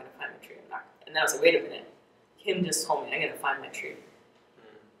tree, I'm not going to find my tree, I'm not. And then I was like, wait a minute. Kim just told me I'm going to find my tree.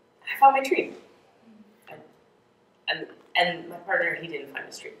 I found my tree. And my partner, he didn't find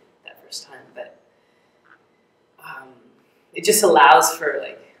his tree that first time, but it just allows for,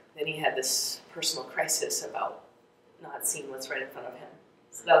 like, then he had this personal crisis about not seeing what's right in front of him.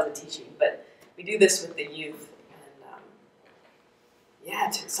 So that was a teaching, but we do this with the youth,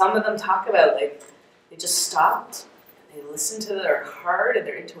 and some of them talk about like they just stopped, and they listened to their heart and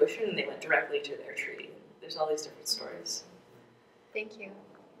their intuition, and they went directly to their tree. There's all these different stories. Thank you.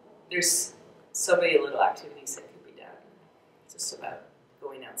 There's so many little activities that can be done. It's just about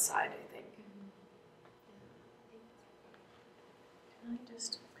going outside, I think. Can I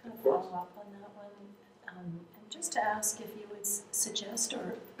just kind of follow up on that one? And just to ask if you would suggest,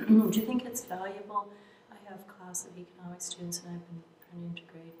 or do you think it's valuable? I have a class of economics students, and I've been trying to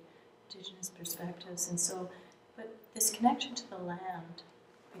integrate Indigenous perspectives, and so, but this connection to the land,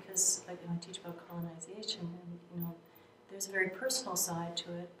 because like I teach about colonization, and there's a very personal side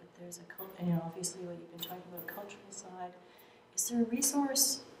to it, but there's a obviously what you've been talking about, cultural side. Is there a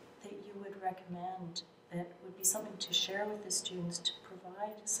resource that you would recommend that would be something to share with the students to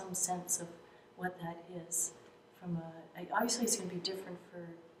provide some sense of what that is? Obviously it's going to be different for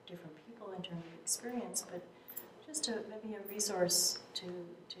different people in terms of experience, but just maybe a resource to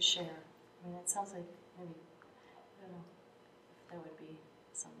share. I mean, it sounds like maybe, I don't know, if that would be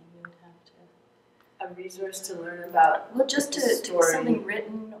something you would have to. a resource to learn about? Well, just to story? something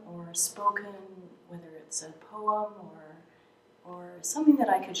written or spoken, whether it's a poem or something that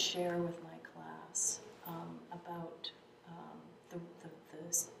I could share with my class about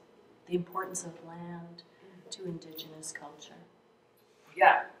the importance of land to Indigenous culture.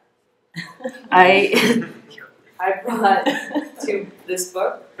 Yeah. I brought this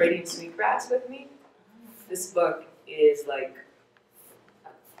book, Braiding Sweetgrass, with me. This book is like a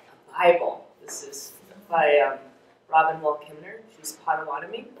Bible. This is by Robin Wall Kimmerer. She's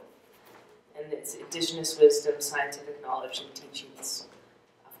Potawatomi. And it's Indigenous wisdom, scientific knowledge, and teachings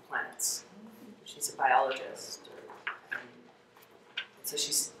of plants. She's a biologist. And so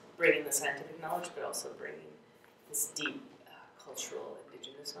she's bringing the scientific knowledge, but also bringing this deep cultural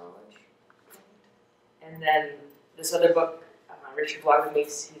Indigenous knowledge. And then this other book, Richard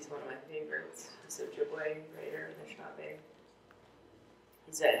Wagamese, he's one of my favorites. He's a Ojibwe writer, Anishinaabe.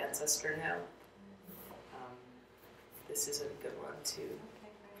 He's an ancestor now. This is a good one too.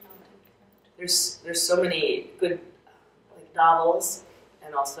 There's so many good like novels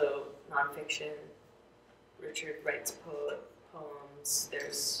and also nonfiction. Richard writes poems.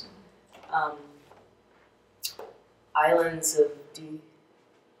 There's Islands of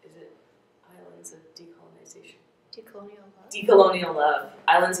Decolonization? Decolonial love. Decolonial love.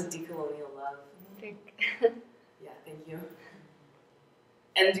 Islands of Decolonial love. I think. Yeah, thank you.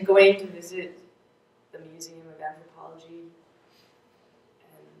 And going to visit the Museum of Anthropology.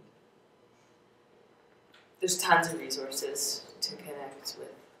 And there's tons of resources to connect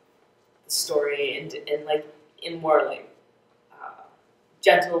with the story and like in more like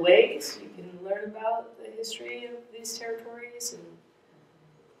gentle ways. You can learn about the history of these territories. And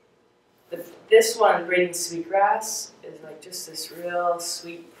this one, Braiding Sweetgrass, is like just this real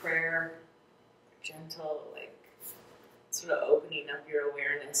sweet prayer, gentle, like sort of opening up your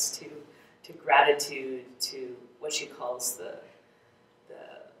awareness to gratitude, to what she calls the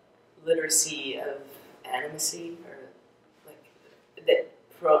literacy of animacy, or like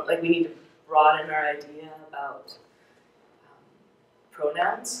we need to broaden our idea about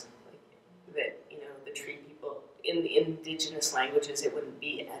pronouns, like that, you know, the tree people in the Indigenous languages, it wouldn't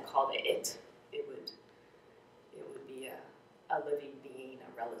be called it. It would be a living being, a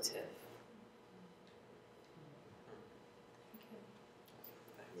relative.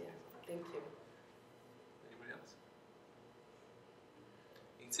 Yeah, thank you. Anybody else?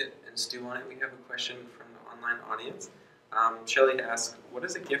 That's it. And Stu, on it, we have a question from the online audience. Shelley asks, what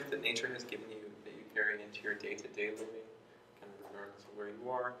is a gift that nature has given you that you carry into your day-to-day living, kind of regardless of where you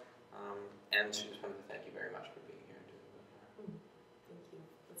are? And she just wanted to thank you very much for being here and doing the webinar. Thank you.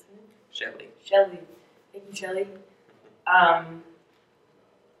 What's her name? Shelley. Shelley. Thank you, Shelley.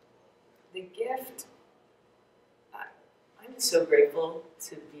 The gift, I'm just so grateful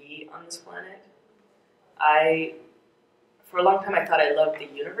to be on this planet. For a long time, I thought I loved the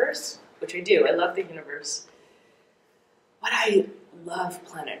universe, which I do. I love the universe. But I love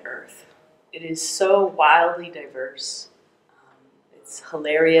planet Earth. It is so wildly diverse. It's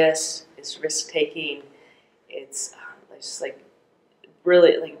hilarious. It's risk-taking. It's just like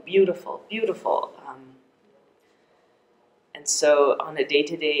really like beautiful, beautiful. And so on a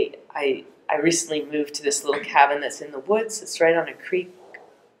day-to-day, I recently moved to this little cabin that's in the woods. It's right on a creek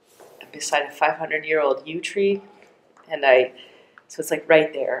beside a 500-year-old yew tree. And so it's like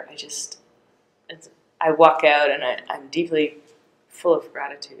right there. I walk out and I'm deeply full of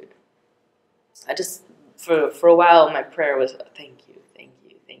gratitude. For a while, my prayer was, thank you,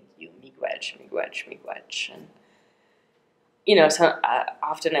 miigwech, miigwech, miigwech. And, you know, so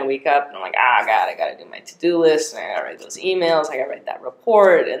often I wake up and I'm like, God, I got to do my to-do list, and I got to write those emails, I got to write that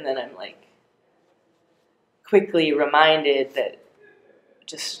report, and then I'm like quickly reminded that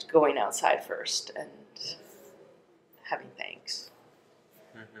just going outside first and having thanks.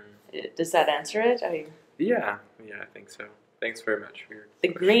 Mm-hmm. Does that answer it? Yeah, I think so. Thanks very much for your The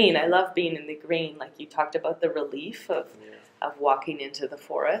green, I love being in the green. Like you talked about the relief of walking into the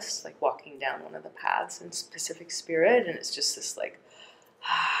forest, like walking down one of the paths in Pacific Spirit, and it's just this like,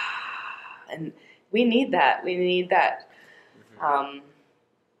 and we need that. We need that. Mm-hmm.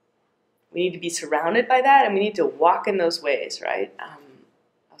 We need to be surrounded by that, and we need to walk in those ways, right? I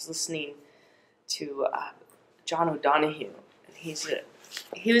was listening to John O'Donohue, and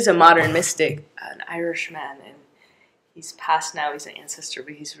he was a modern mystic, an Irishman, and he's passed now, he's an ancestor,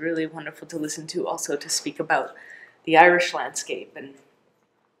 but he's really wonderful to listen to, also to speak about the Irish landscape. And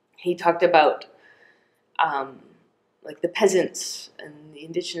he talked about like the peasants and the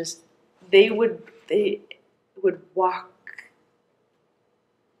indigenous, they would walk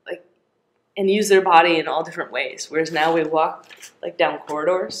like and use their body in all different ways, whereas now we walk like down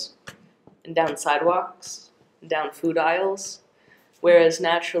corridors, and down sidewalks, and down food aisles. Whereas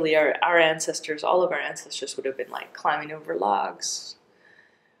naturally our ancestors, all of our ancestors would have been like climbing over logs,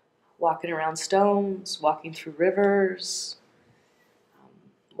 walking around stones, walking through rivers,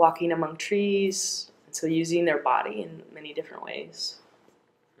 walking among trees, and so using their body in many different ways.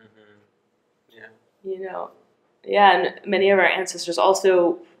 Yeah. You know, yeah, and many of our ancestors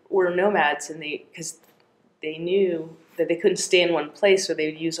also were nomads, and because they knew that they couldn't stay in one place, so they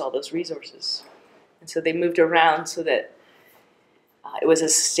would use all those resources, and so they moved around so that it was a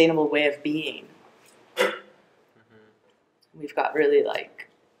sustainable way of being. We've got really I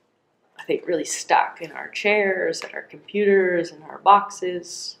think really stuck in our chairs and our computers and our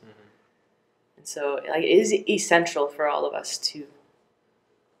boxes. And so it is essential for all of us to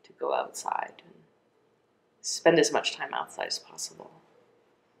go outside and spend as much time outside as possible.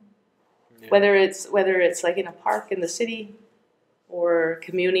 Yeah. Whether it's like in a park in the city, or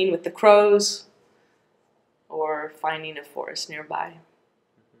communing with the crows, or finding a forest nearby.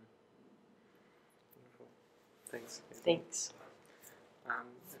 Thanks. Thanks. Are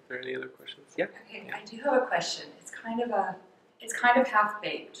there any other questions? Yeah. Okay, yeah. I do have a question. It's kind of half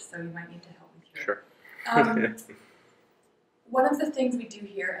baked, so you might need to help me here. Sure. One of the things we do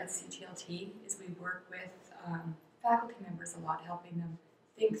here at CTLT is we work with faculty members a lot, helping them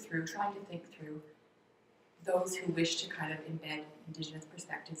trying to think through those who wish to kind of embed Indigenous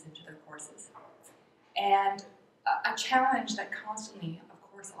perspectives into their courses. And a challenge that constantly, of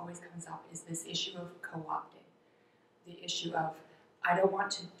course, always comes up is this issue of co-opting. The issue of, I don't want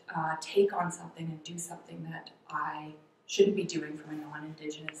to take on something and do something that I shouldn't be doing from a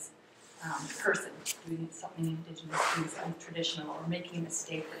non-Indigenous person, doing something Indigenous, doing something traditional, or making a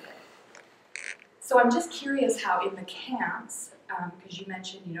mistake with it. So I'm just curious how in the camps, because you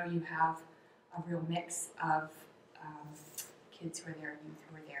mentioned, you have a real mix of kids who are there, youth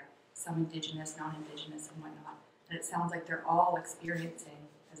who are there, some Indigenous, non-Indigenous, and whatnot. And it sounds like they're all experiencing,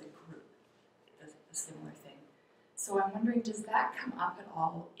 as a group, a similar thing. So I'm wondering, does that come up at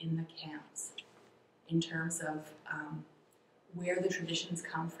all in the camps, in terms of where the traditions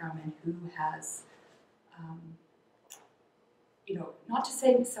come from and who has, not to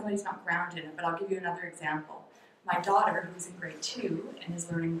say somebody's not grounded in it, but I'll give you another example. My daughter, who's in grade 2 and is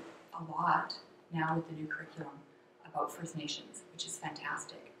learning a lot now with the new curriculum about First Nations, which is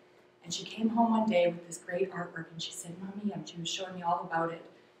fantastic. And she came home one day with this great artwork, and she said, "Mommy," and she was showing me all about it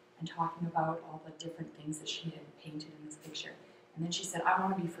and talking about all the different things that she had painted in this picture. And then she said, "I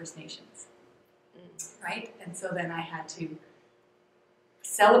want to be First Nations." Right? And so then I had to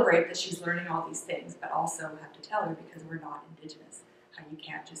celebrate that she's learning all these things, but also have to tell her, because we're not Indigenous, how you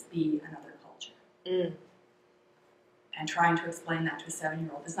can't just be another culture. And trying to explain that to a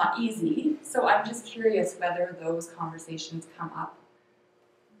 7-year-old is not easy. So I'm just curious whether those conversations come up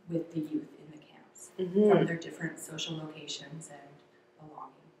with the youth in the camps, from their different social locations and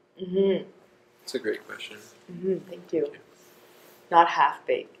belonging. It's a great question. Thank you. Not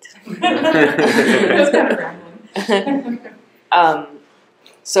half-baked. That's kind of rambling.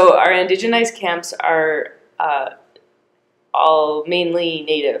 So our IndigenEYEZ camps are all mainly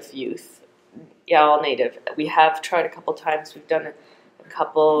Native youth. Yeah, all Native. We have tried a couple times. We've done a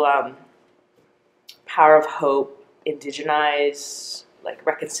couple Power of Hope, IndigenEYEZ, like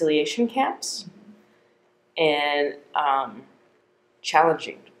reconciliation camps, and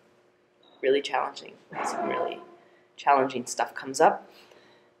challenging, really challenging. Some really challenging stuff comes up,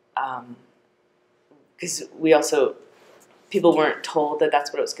 because people weren't told that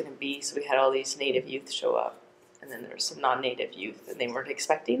that's what it was going to be, so we had all these Native youth show up, and then there was some non-Native youth, and they weren't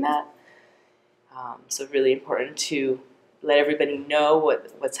expecting that. So really important to let everybody know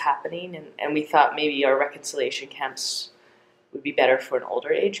what's happening, and we thought maybe our reconciliation camps would be better for an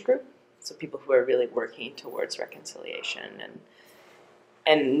older age group, so people who are really working towards reconciliation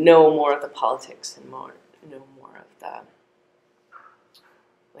and know more of the politics and know more of the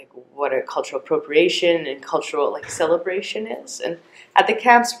what a cultural appropriation and cultural celebration is. And at the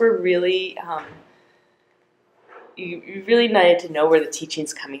camps, we're really you really needed to know where the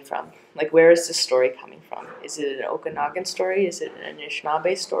teaching's coming from. Where is the story coming from? Is it an Okanagan story? Is it an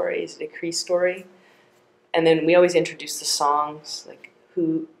Anishinaabe story? Is it a Cree story? And then we always introduce the songs,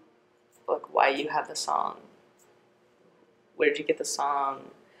 why you have the song. Where did you get the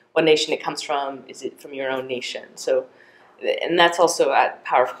song? What nation it comes from? Is it from your own nation? So, and that's also at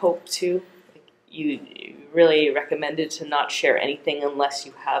Power of Hope too. You really recommended to not share anything unless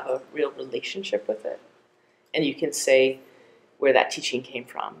you have a real relationship with it. And you can say where that teaching came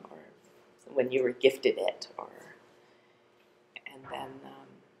from, or when you were gifted it, and then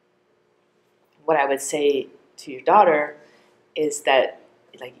what I would say to your daughter is that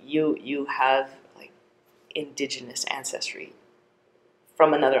like you have like indigenous ancestry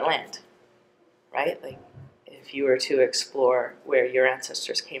from another land, right? Like if you were to explore where your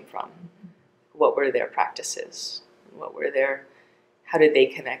ancestors came from, what were their practices? What were their, how did they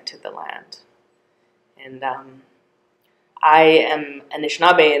connect to the land? And I am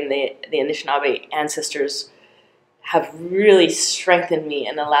Anishinaabe, and the Anishinaabe ancestors have really strengthened me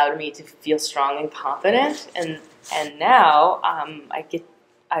and allowed me to feel strong and confident. And now I'm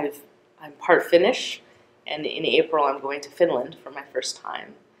part Finnish, and in April I'm going to Finland for my first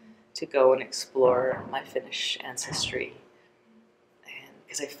time to go and explore my Finnish ancestry, and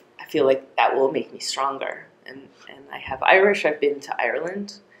because I feel like that will make me stronger. And I have Irish. I've been to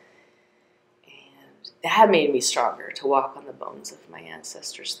Ireland, and that made me stronger to walk on the bones of my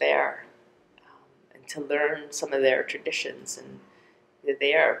ancestors there, and to learn some of their traditions, and that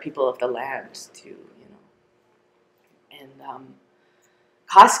they are people of the land too, you know. And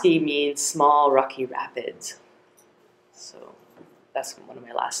Hoski means small rocky rapids, so that's one of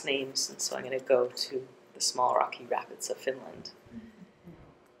my last names, and so I'm going to go to the small rocky rapids of Finland.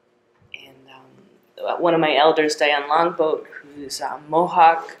 And one of my elders, Diane Longboat, who's a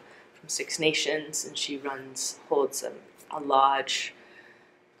Mohawk from Six Nations, and she holds a lodge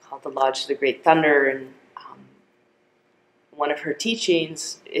called the Lodge of the Great Thunder. And one of her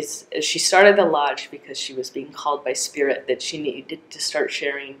teachings is she started the lodge because she was being called by spirit that she needed to start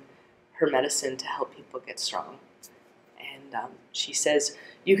sharing her medicine to help people get strong. And she says,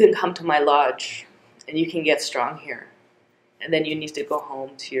 you can come to my lodge and you can get strong here. And then you need to go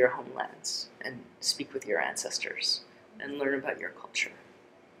home to your homelands and speak with your ancestors and learn about your culture.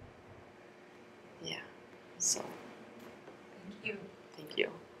 Yeah, so. Thank you. Thank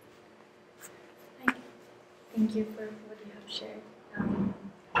you. Thank you for what you have shared.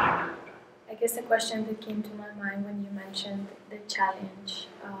 I guess a question that came to my mind when you mentioned the challenge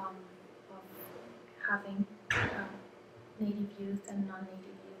of having Native youth and non-Native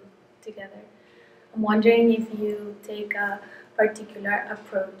youth together. I'm wondering if you take a particular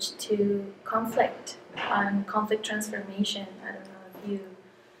approach to conflict and conflict transformation. I don't know if you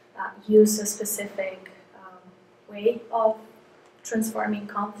use a specific way of transforming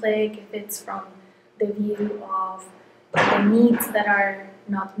conflict, if it's from the view of the needs that are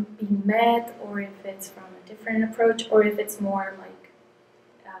not being met, or if it's from a different approach, or if it's more like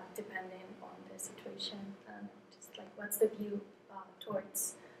depending on the situation. Just like, what's the view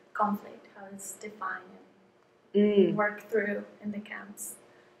towards conflict? How it's defined and worked through in the camps?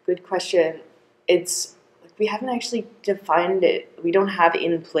 Good question. It's like we haven't actually defined it. We don't have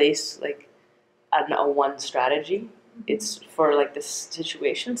in place like a one strategy. It's for like this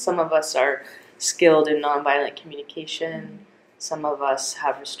situation. Some of us are skilled in nonviolent communication. Some of us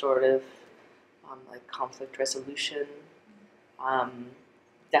have restorative, like conflict resolution.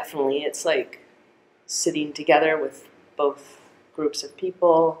 Definitely, it's like sitting together with both groups of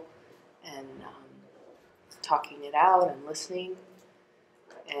people and talking it out and listening.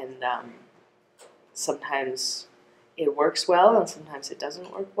 And sometimes it works well, and sometimes it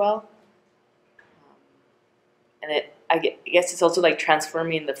doesn't work well. And I guess it's also like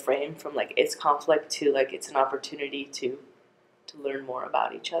transforming the frame from like it's conflict to like it's an opportunity to learn more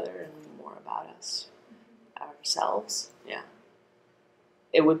about each other and more about us, ourselves. Yeah.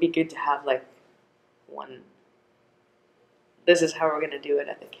 It would be good to have like one, this is how we're going to do it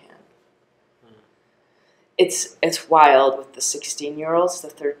at the camp. It's wild with the 16-year-olds, the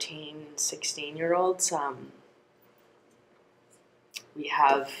 13, 16-year-olds. We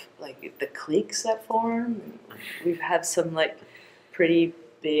have like the cliques that form. We've had some like pretty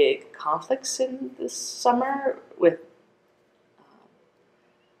big conflicts in this summer with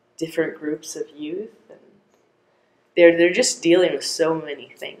different groups of youth, and they're just dealing with so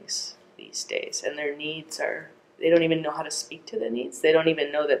many things these days, and their needs are, they don't even know how to speak to the needs. They don't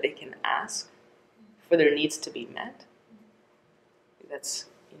even know that they can ask for their needs to be met. That's,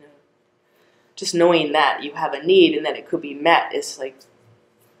 you know, just knowing that you have a need and that it could be met is like,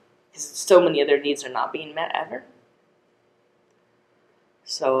 because so many of their needs are not being met ever.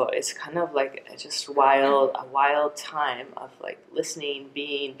 So it's kind of like just a wild time of like listening,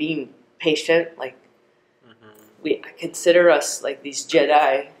 being patient. Like I consider us like these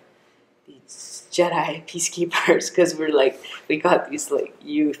Jedi peacekeepers, because we got these like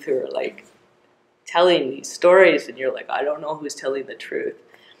youth who are like telling these stories, and you're like, I don't know who's telling the truth,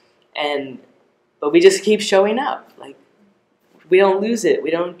 but we just keep showing up. Like we don't lose it. We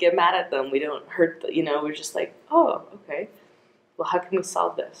don't get mad at them. We don't hurt. We're just like, oh, okay. Well, how can we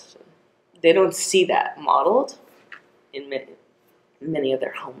solve this? They don't see that modeled in many of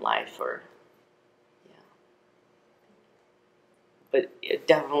their home life, or but it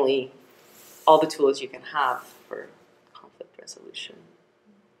definitely all the tools you can have for conflict resolution,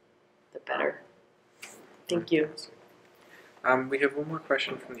 the better. Thank you. We have one more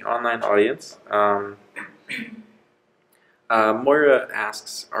question from the online audience. Moira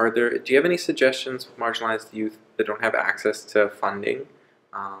asks, do you have any suggestions with marginalized youth that don't have access to funding?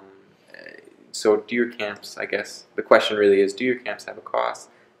 So do your camps, I guess, the question really is, do your camps have a cost?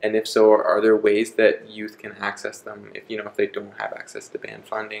 And if so, are there ways that youth can access them if they don't have access to band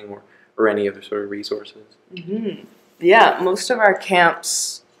funding or any other sort of resources? Mm-hmm. Yeah, most of our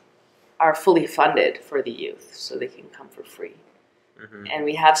camps are fully funded for the youth, so they can come for free. Mm-hmm. And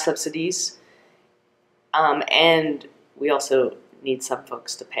we have subsidies, and we also need some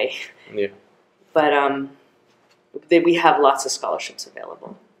folks to pay. Yeah. But we have lots of scholarships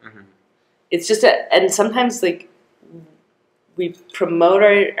available. Mm-hmm. It's just and sometimes we promote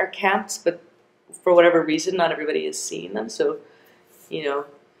our camps, but for whatever reason, not everybody is seeing them. So,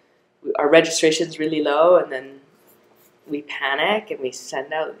 our registration is really low, and then we panic and we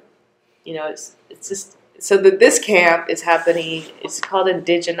send out. It's just so that this camp is happening. It's called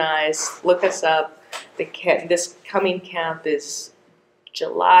IndigenEYEZ. Look us up. This coming camp is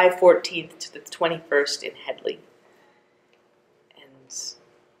July 14th to the 21st in Headley. And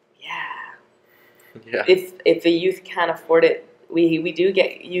yeah. If the youth can't afford it, we do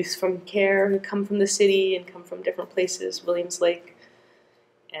get youth from CARE who come from the city and come from different places, Williams Lake,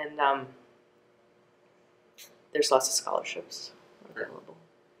 and there's lots of scholarships available.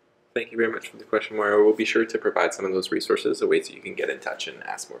 Thank you very much for the question, Moira. We'll be sure to provide some of those resources, the ways that you can get in touch and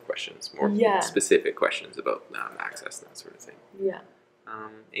ask more questions, more specific questions about access and that sort of thing. Yeah.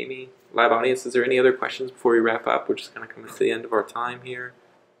 Amy, live audience, is there any other questions before we wrap up? We're just kind of coming to the end of our time here.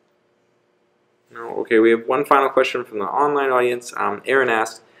 No? Okay, we have one final question from the online audience. Aaron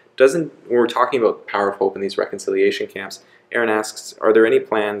asks, when we're talking about Power of Hope in these reconciliation camps, Aaron asks, are there any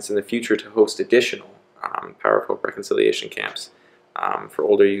plans in the future to host additional Power of Hope reconciliation camps for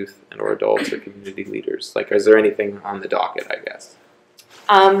older youth and or adults or community leaders? Is there anything on the docket, I guess?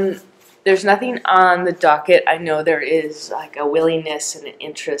 There's nothing on the docket. I know there is a willingness and an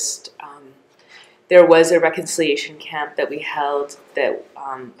interest. There was a reconciliation camp that we held that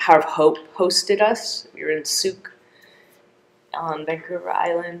Power of Hope hosted us. We were in Souk on Vancouver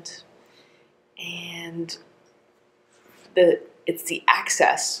Island, and it's the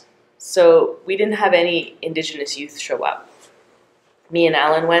access. So we didn't have any Indigenous youth show up. Me and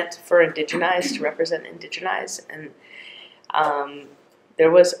Alan went for IndigenEYEZ to represent IndigenEYEZ, and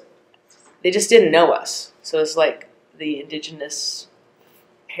they just didn't know us. So it's like the Indigenous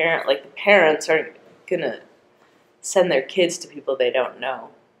the parents aren't gonna send their kids to people they don't know.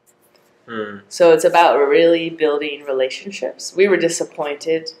 So it's about really building relationships. We were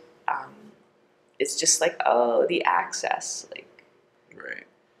disappointed. It's just the access. Right.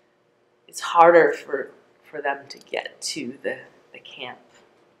 It's harder for them to get to the camp.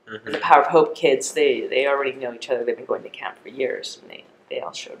 Mm-hmm. And the Power of Hope kids, they already know each other. They've been going to camp for years, and they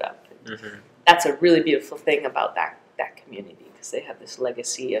all showed up. Mm-hmm. That's a really beautiful thing about that community, because they have this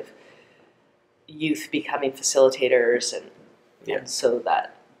legacy of youth becoming facilitators, and so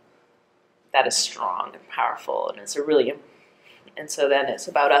that is strong and powerful, and and so then it's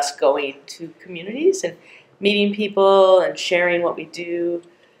about us going to communities and meeting people and sharing what we do,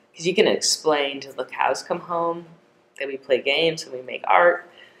 because you can explain till the cows come home that we play games and we make art,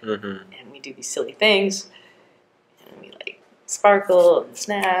 and we do these silly things, and we sparkle and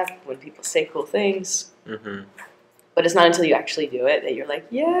snap when people say cool things. But it's not until you actually do it that you're like,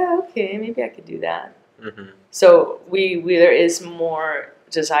 yeah, okay, maybe I could do that. So there is more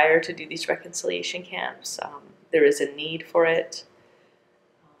desire to do these reconciliation camps. There is a need for it.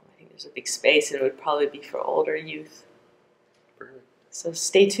 I think there's a big space, and it would probably be for older youth. So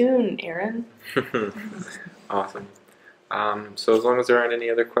stay tuned, Aaron. Awesome. So as long as there aren't any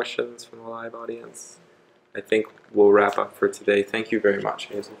other questions from the live audience, I think we'll wrap up for today. Thank you very much,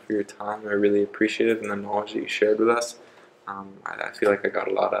 Hazel, for your time. I really appreciate it and the knowledge that you shared with us. I feel like I got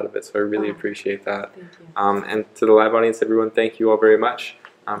a lot out of it, so I really appreciate that. Thank you. And to the live audience, everyone, thank you all very much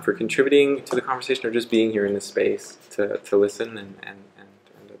for contributing to the conversation or just being here in this space to listen and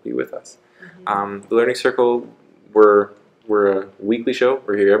be with us. The Learning Circle, we're a weekly show.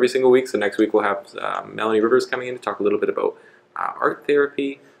 We're here every single week, so next week we'll have Melanie Rivers coming in to talk a little bit about art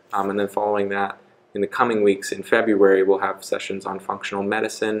therapy, and then following that, in the coming weeks, in February, we'll have sessions on functional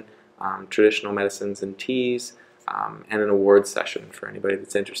medicine, traditional medicines and teas, and an awards session for anybody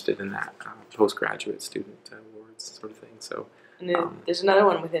that's interested in that, postgraduate student awards sort of thing. So And there's another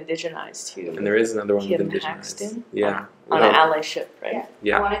one with IndigenEYEZ too. And there is another one Kim with IndigenEYEZ. Haxton. Yeah. On an allyship, right? Yeah.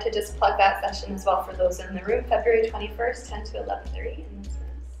 Yeah. I wanted to just plug that session as well for those in the room, February 21st, 10 to 11:30 in this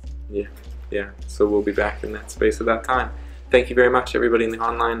room. Yeah. So we'll be back in that space at that time. Thank you very much, everybody in the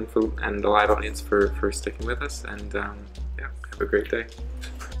online and the live audience for sticking with us. And yeah, have a great day.